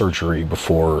surgery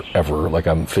before, ever. Like,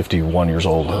 I'm 51 years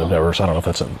old. Wow. Never, so I don't know if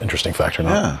that's an interesting fact or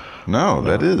not. Yeah. No,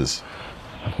 that is.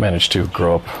 I've managed to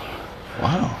grow up.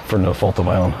 Wow. For no fault of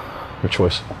my own. Your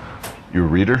choice. You a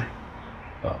reader?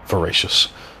 Voracious.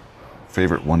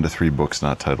 Favorite 1 to 3 books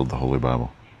not titled the Holy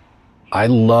Bible? I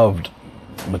loved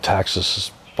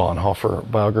Metaxas Bonhoeffer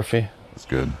biography. That's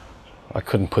good. I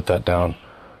couldn't put that down.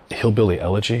 Hillbilly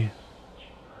Elegy.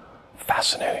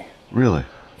 Fascinating. Really?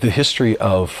 The history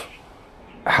of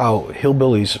how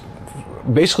hillbillies,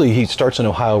 basically he starts in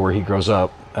Ohio where he grows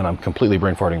up, and I'm completely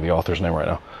brain farting the author's name right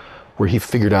now, where he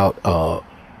figured out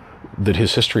that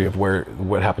his history of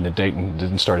what happened in Dayton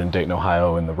didn't start in Dayton,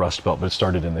 Ohio in the Rust Belt, but it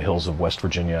started in the hills of West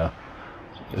Virginia,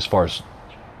 as far as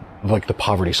like the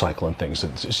poverty cycle and things.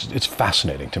 It's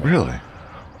fascinating to me. Really?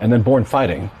 And then Born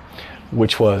Fighting,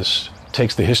 which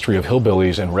takes the history of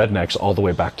hillbillies and rednecks all the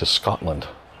way back to Scotland.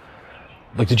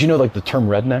 Like, did you know, like, the term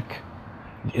redneck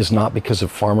is not because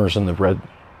of farmers in the red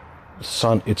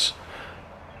sun? It's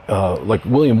like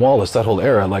William Wallace, that whole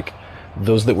era, like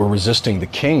those that were resisting the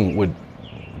king would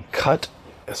cut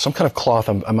some kind of cloth,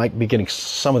 I might be getting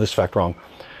some of this fact wrong,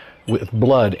 with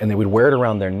blood, and they would wear it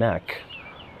around their neck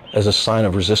as a sign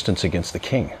of resistance against the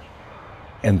king.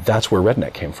 And that's where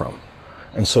redneck came from.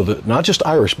 And so not just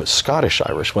Irish, but Scottish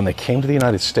Irish, when they came to the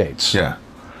United States,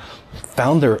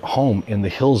 found their home in the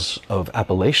hills of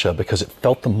Appalachia because it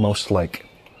felt the most like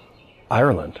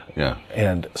Ireland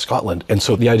and Scotland. And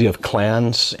so the idea of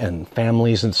clans and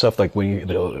families and stuff, like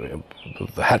the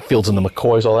Hatfields and the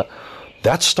McCoys, all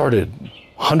that started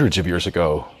hundreds of years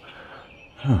ago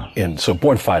And so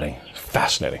born fighting,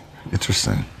 fascinating.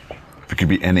 Interesting. If it could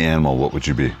be any animal, what would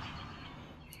you be?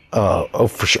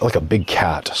 For sure, like a big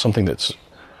cat, something that's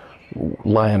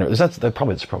lion, or that's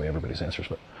probably everybody's answers.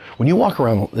 But when you walk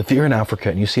around, if you're in Africa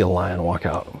and you see a lion walk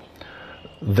out,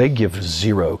 they give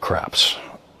zero craps.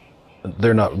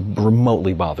 They're not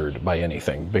remotely bothered by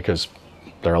anything because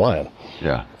they're a lion.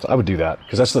 Yeah. So I would do that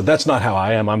because that's not how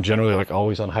I am. I'm generally like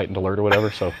always on heightened alert or whatever.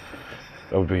 So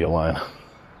that would be a lion.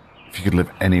 If you could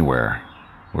live anywhere,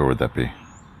 where would that be?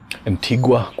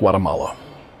 Antigua, Guatemala.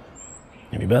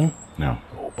 Have you been? No.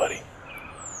 Oh, buddy.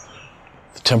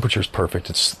 The temperature's perfect.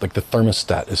 It's like the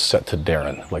thermostat is set to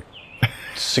Darren, like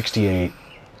 68,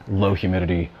 low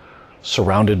humidity,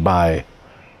 surrounded by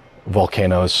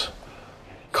volcanoes,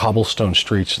 cobblestone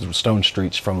streets, stone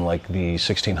streets from like the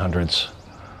 1600s.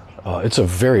 It's a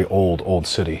very old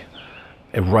city.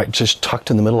 Right, just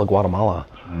tucked in the middle of Guatemala.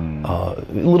 A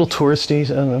little touristy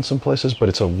in some places, but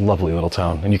it's a lovely little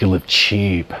town, and you can live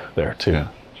cheap there too. Yeah.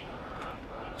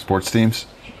 Sports teams?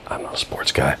 I'm not a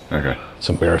sports guy. Okay. It's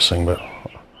embarrassing, but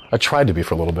I tried to be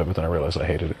for a little bit, but then I realized I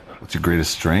hated it. What's your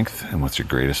greatest strength and what's your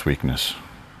greatest weakness?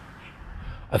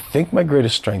 I think my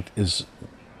greatest strength is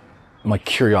my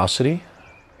curiosity.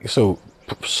 So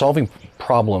solving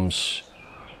problems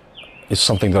is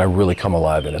something that I really come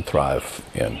alive in and thrive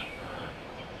in.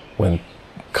 When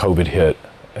COVID hit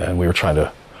and we were trying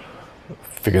to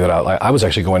figure that out, I was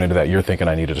actually going into that year thinking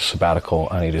I needed a sabbatical,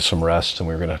 I needed some rest, and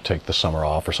we were going to take the summer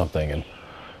off or something, and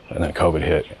then COVID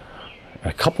hit.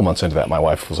 And a couple months into that, my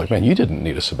wife was like, "Man, you didn't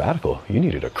need a sabbatical. You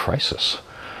needed a crisis.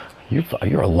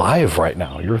 You're alive right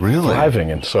now. You're really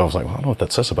thriving." And so I was like, well, I don't know what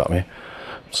that says about me.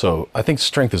 So I think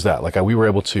strength is that. Like we were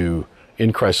able to,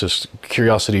 in crisis,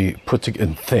 curiosity,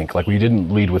 and think. Like we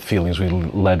didn't lead with feelings. We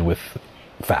led with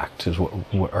fact is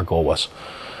what our goal was.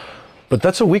 But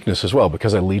that's a weakness as well,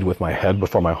 because I lead with my head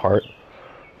before my heart.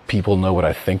 People know what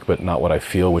I think, but not what I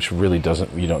feel, which really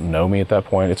you don't know me at that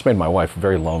point. It's made my wife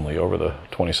very lonely over the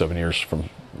 27 years from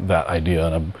that idea.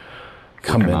 And I've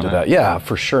come into that. Yeah,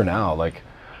 for sure now. Like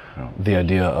the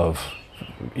idea of,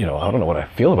 I don't know what I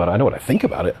feel about it. I know what I think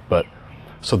about it. But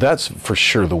so that's for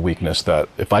sure the weakness, that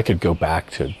if I could go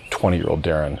back to 20-year-old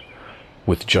Darren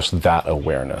with just that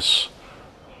awareness,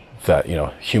 that,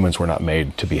 humans were not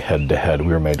made to be head to head. We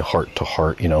were made heart to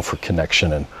heart, for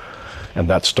connection. And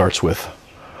that starts with,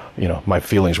 my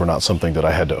feelings were not something that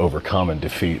I had to overcome and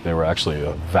defeat. They were actually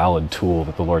a valid tool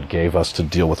that the Lord gave us to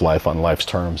deal with life on life's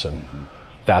terms. And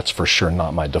that's for sure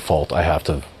not my default.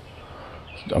 I'm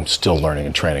still learning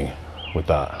and training with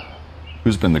that.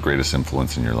 Who's been the greatest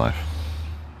influence in your life?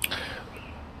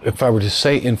 If I were to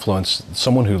say influence,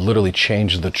 someone who literally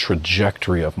changed the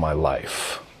trajectory of my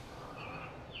life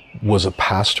was a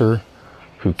pastor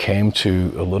who came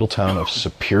to a little town of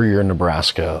Superior,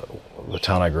 Nebraska, the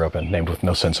town I grew up in, named with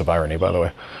no sense of irony, by the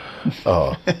way.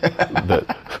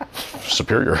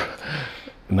 Superior,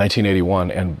 in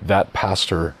 1981, and that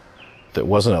pastor, that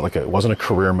wasn't it wasn't a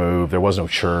career move. There was no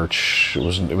church. It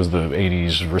was the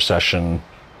 80s recession,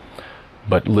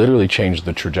 but literally changed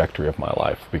the trajectory of my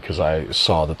life, because I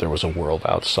saw that there was a world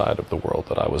outside of the world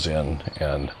that I was in,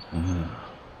 and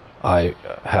I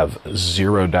have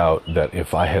zero doubt that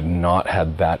if I had not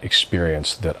had that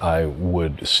experience, that I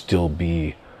would still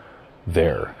be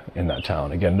there in that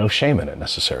town. Again, no shame in it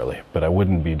necessarily, but I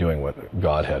wouldn't be doing what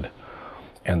God had.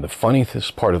 And the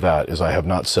funniest part of that is I have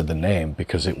not said the name,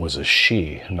 because it was a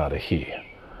she, not a he.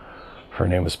 Her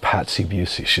name was Patsy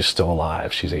Busey. She's still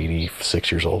alive. She's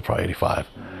 86 years old, probably 85.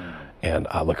 And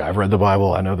I've read the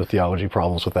Bible. I know the theology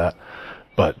problems with that.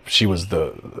 But she was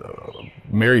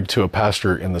married to a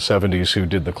pastor in the 70s who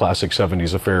did the classic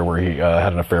 70s affair, where he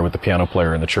had an affair with the piano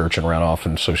player in the church and ran off.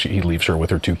 And so he leaves her with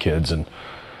her 2 kids, and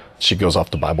she goes off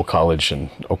to Bible college in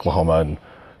Oklahoma.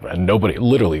 And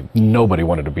literally nobody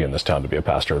wanted to be in this town to be a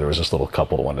pastor. There was this little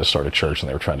couple that wanted to start a church, and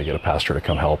they were trying to get a pastor to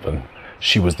come help. And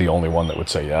she was the only one that would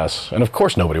say yes. And of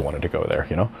course nobody wanted to go there,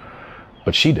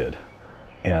 but she did.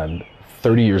 And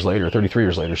 33 years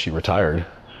later, she retired.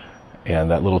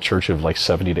 And that little church of like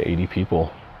 70 to 80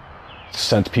 people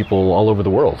sent people all over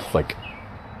the world, like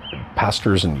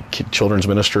pastors and children's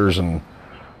ministers and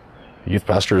youth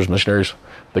pastors, missionaries,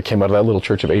 that came out of that little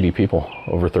church of 80 people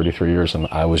over 33 years. And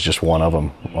I was just one of them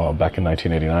back in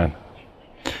 1989.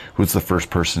 Who's the first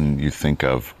person you think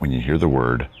of when you hear the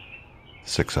word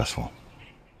successful?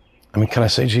 Can I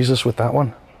say Jesus with that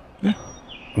one? Yeah.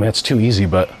 It's too easy,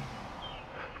 but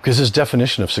because his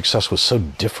definition of success was so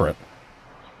different.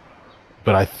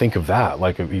 But I think of that,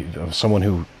 like someone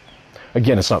who,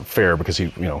 again, it's not fair because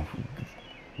he,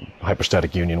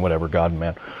 hypostatic union, whatever, God and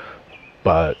man.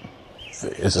 But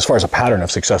as far as a pattern of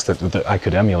success that I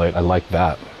could emulate, I like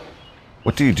that.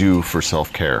 What do you do for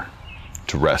self-care,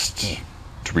 to rest,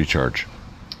 to recharge?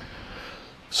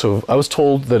 So I was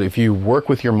told that if you work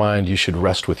with your mind, you should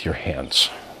rest with your hands.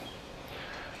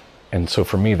 And so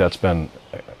for me, that's been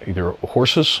either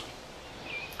horses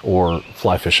or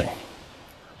fly fishing.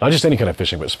 Not just any kind of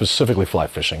fishing, but specifically fly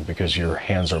fishing, because your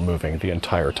hands are moving the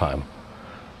entire time.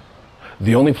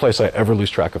 The only place I ever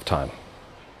lose track of time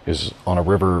is on a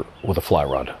river with a fly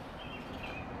rod.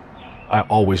 I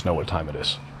always know what time it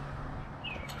is,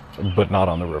 but not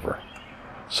on the river.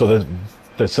 So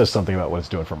that says something about what it's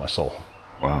doing for my soul.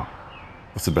 Wow.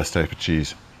 What's the best type of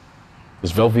cheese?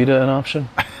 Is Velveeta an option?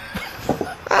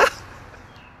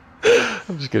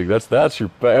 I'm just kidding. That's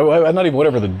your. Not even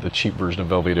whatever the cheap version of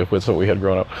Velveeta. That's what we had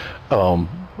growing up.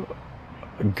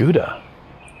 Gouda.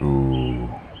 Ooh.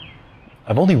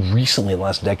 I've only recently, in the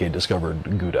last decade,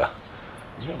 discovered Gouda,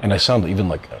 and I sound even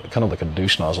like kind of like a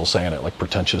douche nozzle saying it, like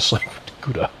pretentious, like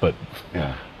Gouda. But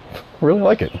Yeah. I really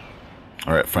like it.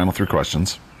 All right, final 3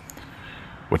 questions.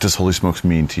 What does Holy Smokes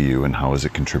mean to you, and how has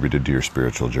it contributed to your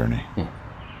spiritual journey?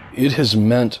 It has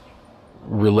meant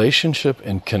relationship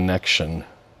and connection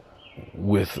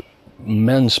with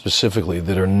men specifically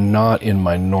that are not in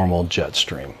my normal jet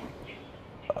stream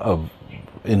of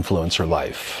influencer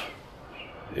life.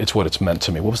 It's what it's meant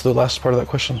to me. What was the last part of that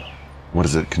question? What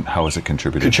is it? How has it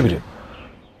contributed? Contributed.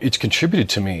 It's contributed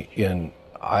to me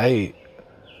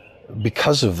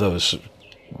because of those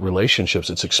relationships,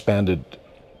 it's expanded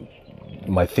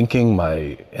my thinking,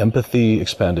 my empathy,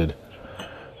 expanded,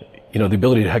 the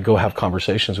ability to go have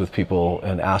conversations with people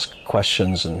and ask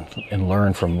questions and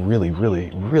learn from really,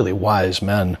 really, really wise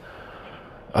men.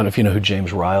 I don't know if you know who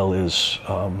James Ryle is.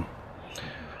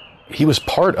 He was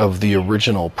part of the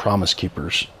original Promise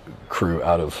Keepers crew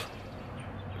out of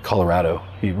Colorado.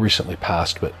 He recently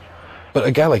passed, but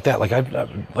a guy like that,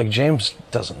 like James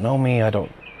doesn't know me.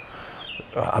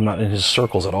 I'm not in his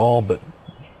circles at all, but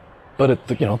at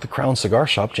the Crown Cigar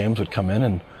Shop, James would come in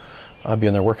and I'd be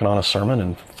in there working on a sermon,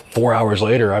 and 4 hours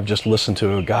later, I've just listened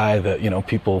to a guy that,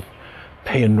 people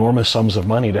pay enormous sums of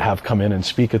money to have come in and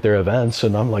speak at their events,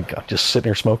 and I'm just sitting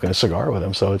here smoking a cigar with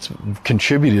him. So it's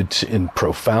contributed in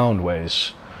profound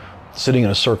ways. Sitting in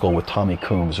a circle with Tommy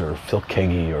Coombs or Phil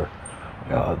Keaggy, or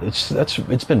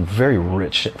it's been very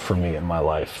rich for me in my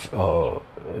life.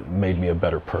 It made me a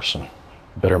better person,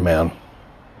 better man.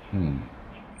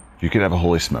 If you could have a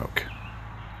holy smoke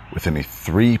with any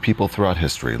 3 people throughout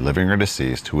history, living or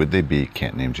deceased, who would they be?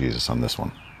 Can't name Jesus on this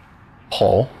one.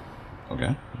 Paul.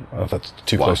 Okay. That's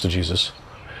too close to Jesus.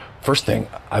 First thing,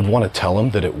 I'd want to tell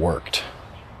him that it worked.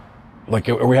 Like,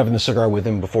 are we having the cigar with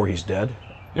him before he's dead?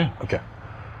 Yeah. Okay.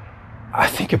 I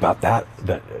think about that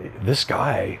this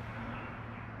guy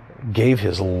gave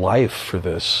his life for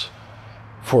this,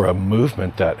 for a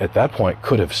movement that at that point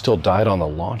could have still died on the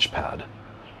launch pad.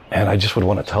 And I just would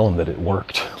want to tell him that it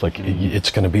worked. Like, it's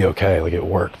going to be okay. Like, it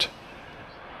worked.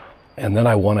 And then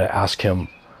I want to ask him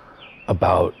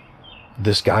about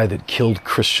this guy that killed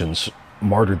Christians,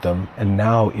 martyred them, and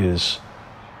now is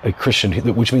a Christian,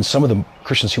 which means some of the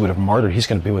Christians he would have martyred, he's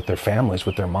going to be with their families,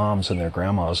 with their moms and their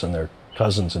grandmas and their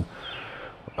cousins. And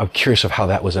I'm curious of how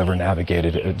that was ever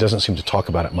navigated. It doesn't seem to talk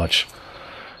about it much.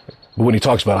 But when he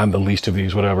talks about, I'm the least of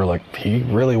these, whatever, like, he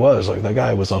really was. Like, that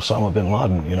guy was Osama bin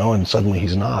Laden, and suddenly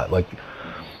he's not. Like,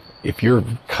 if your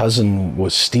cousin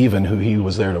was Stephen, who he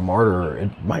was there to martyr,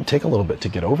 it might take a little bit to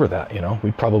get over that,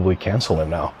 We'd probably cancel him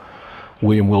now.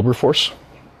 William Wilberforce,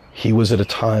 he was at a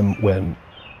time when,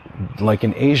 like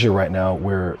in Asia right now,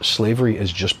 where slavery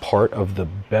is just part of the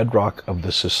bedrock of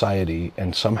the society,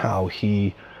 and somehow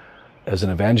he, as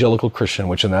an evangelical Christian,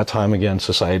 which in that time, again,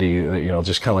 society,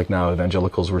 just kind of like now,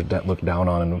 evangelicals were looked down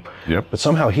on. And, Yep. But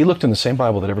somehow he looked in the same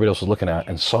Bible that everybody else was looking at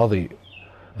and saw that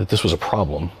this was a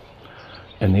problem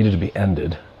and needed to be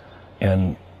ended,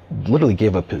 and literally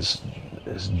gave up his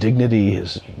dignity,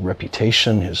 his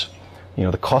reputation,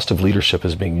 the cost of leadership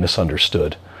is being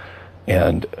misunderstood.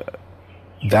 And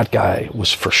that guy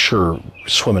was for sure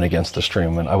swimming against the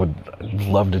stream. And I would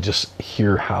love to just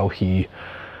hear how he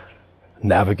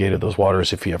navigated those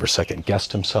waters, if he ever second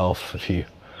guessed himself, if he,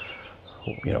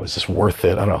 is this worth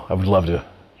it? I don't know. I would love to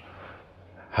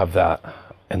have that.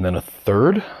 And then a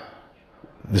third,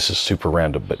 this is super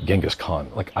random, but Genghis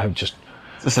Khan. Like, It's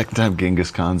the second time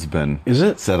Genghis Khan's been Is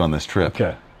it? said on this trip.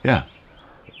 Okay. Yeah.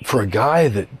 For a guy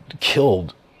that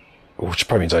killed, which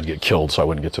probably means I'd get killed, so I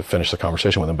wouldn't get to finish the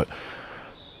conversation with him, but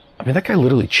I mean, that guy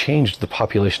literally changed the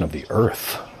population of the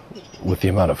earth with the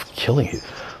amount of killing.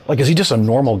 Like, is he just a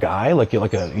normal guy?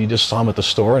 You just saw him at the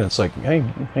store and it's like, hey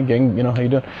gang, how you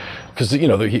doing? Because,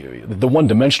 the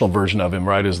one-dimensional version of him,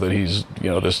 right, is that he's,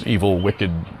 this evil,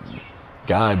 wicked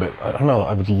guy. But I don't know,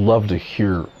 I would love to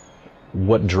hear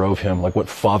what drove him, like what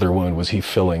father wound was he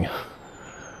filling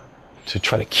to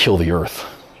try to kill the earth,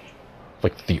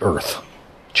 like the earth,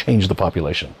 change the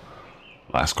population.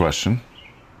 Last question.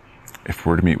 If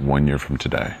we're to meet 1 year from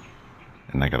today,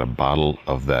 and I got a bottle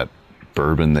of that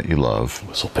bourbon that you love.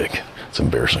 Whistle Pig. It's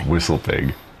embarrassing. Whistle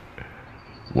Pig.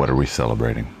 What are we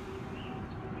celebrating?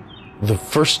 The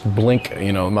first Blink,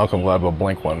 Malcolm Gladwell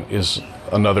Blink one is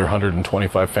another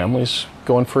 125 families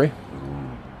going free.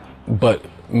 But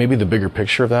maybe the bigger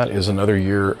picture of that is another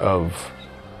year of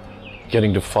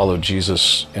getting to follow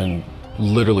Jesus and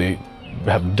literally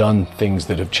have done things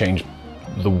that have changed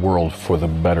the world for the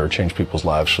better, changed people's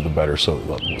lives for the better.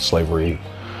 So slavery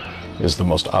is the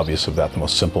most obvious of that, the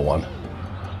most simple one.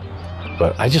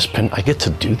 But I get to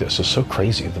do this. It's so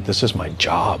crazy that this is my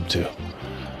job, to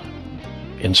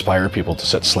inspire people to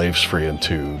set slaves free and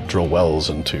to drill wells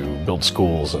and to build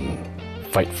schools and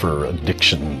fight for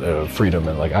addiction freedom.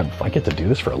 And like, I get to do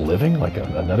this for a living, like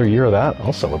another year of that,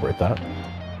 I'll celebrate that.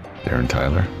 Darren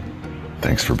Tyler,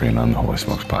 thanks for being on the Holy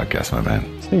Smokes podcast, my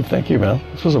man. Steve, thank you, man.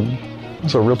 This was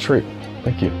a real treat.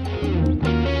 Thank you.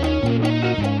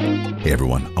 Hey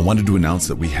everyone, I wanted to announce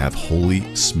that we have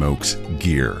Holy Smokes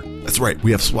gear. That's right, we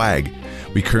have swag.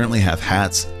 We currently have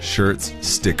hats, shirts,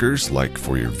 stickers like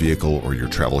for your vehicle or your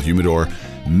travel humidor,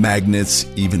 magnets,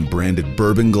 even branded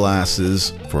bourbon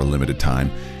glasses for a limited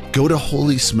time. Go to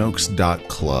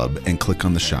holysmokes.club and click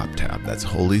on the shop tab. That's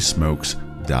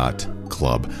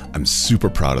holysmokes.club. I'm super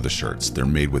proud of the shirts. They're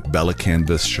made with Bella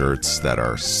Canvas shirts that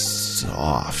are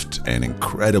soft and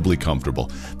incredibly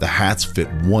comfortable. The hats fit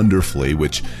wonderfully,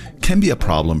 which can be a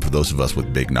problem for those of us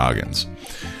with big noggins.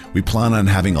 We plan on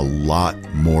having a lot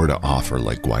more to offer,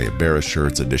 like Guayabera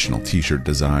shirts, additional t-shirt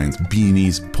designs,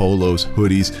 beanies, polos,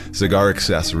 hoodies, cigar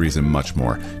accessories, and much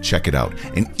more. Check it out.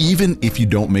 And even if you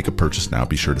don't make a purchase now,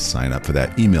 be sure to sign up for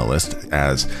that email list,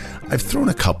 as I've thrown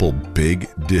a couple big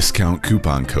discount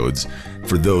coupon codes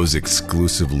for those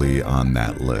exclusively on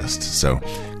that list. So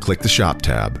click the shop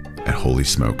tab at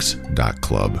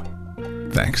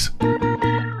holysmokes.club. Thanks.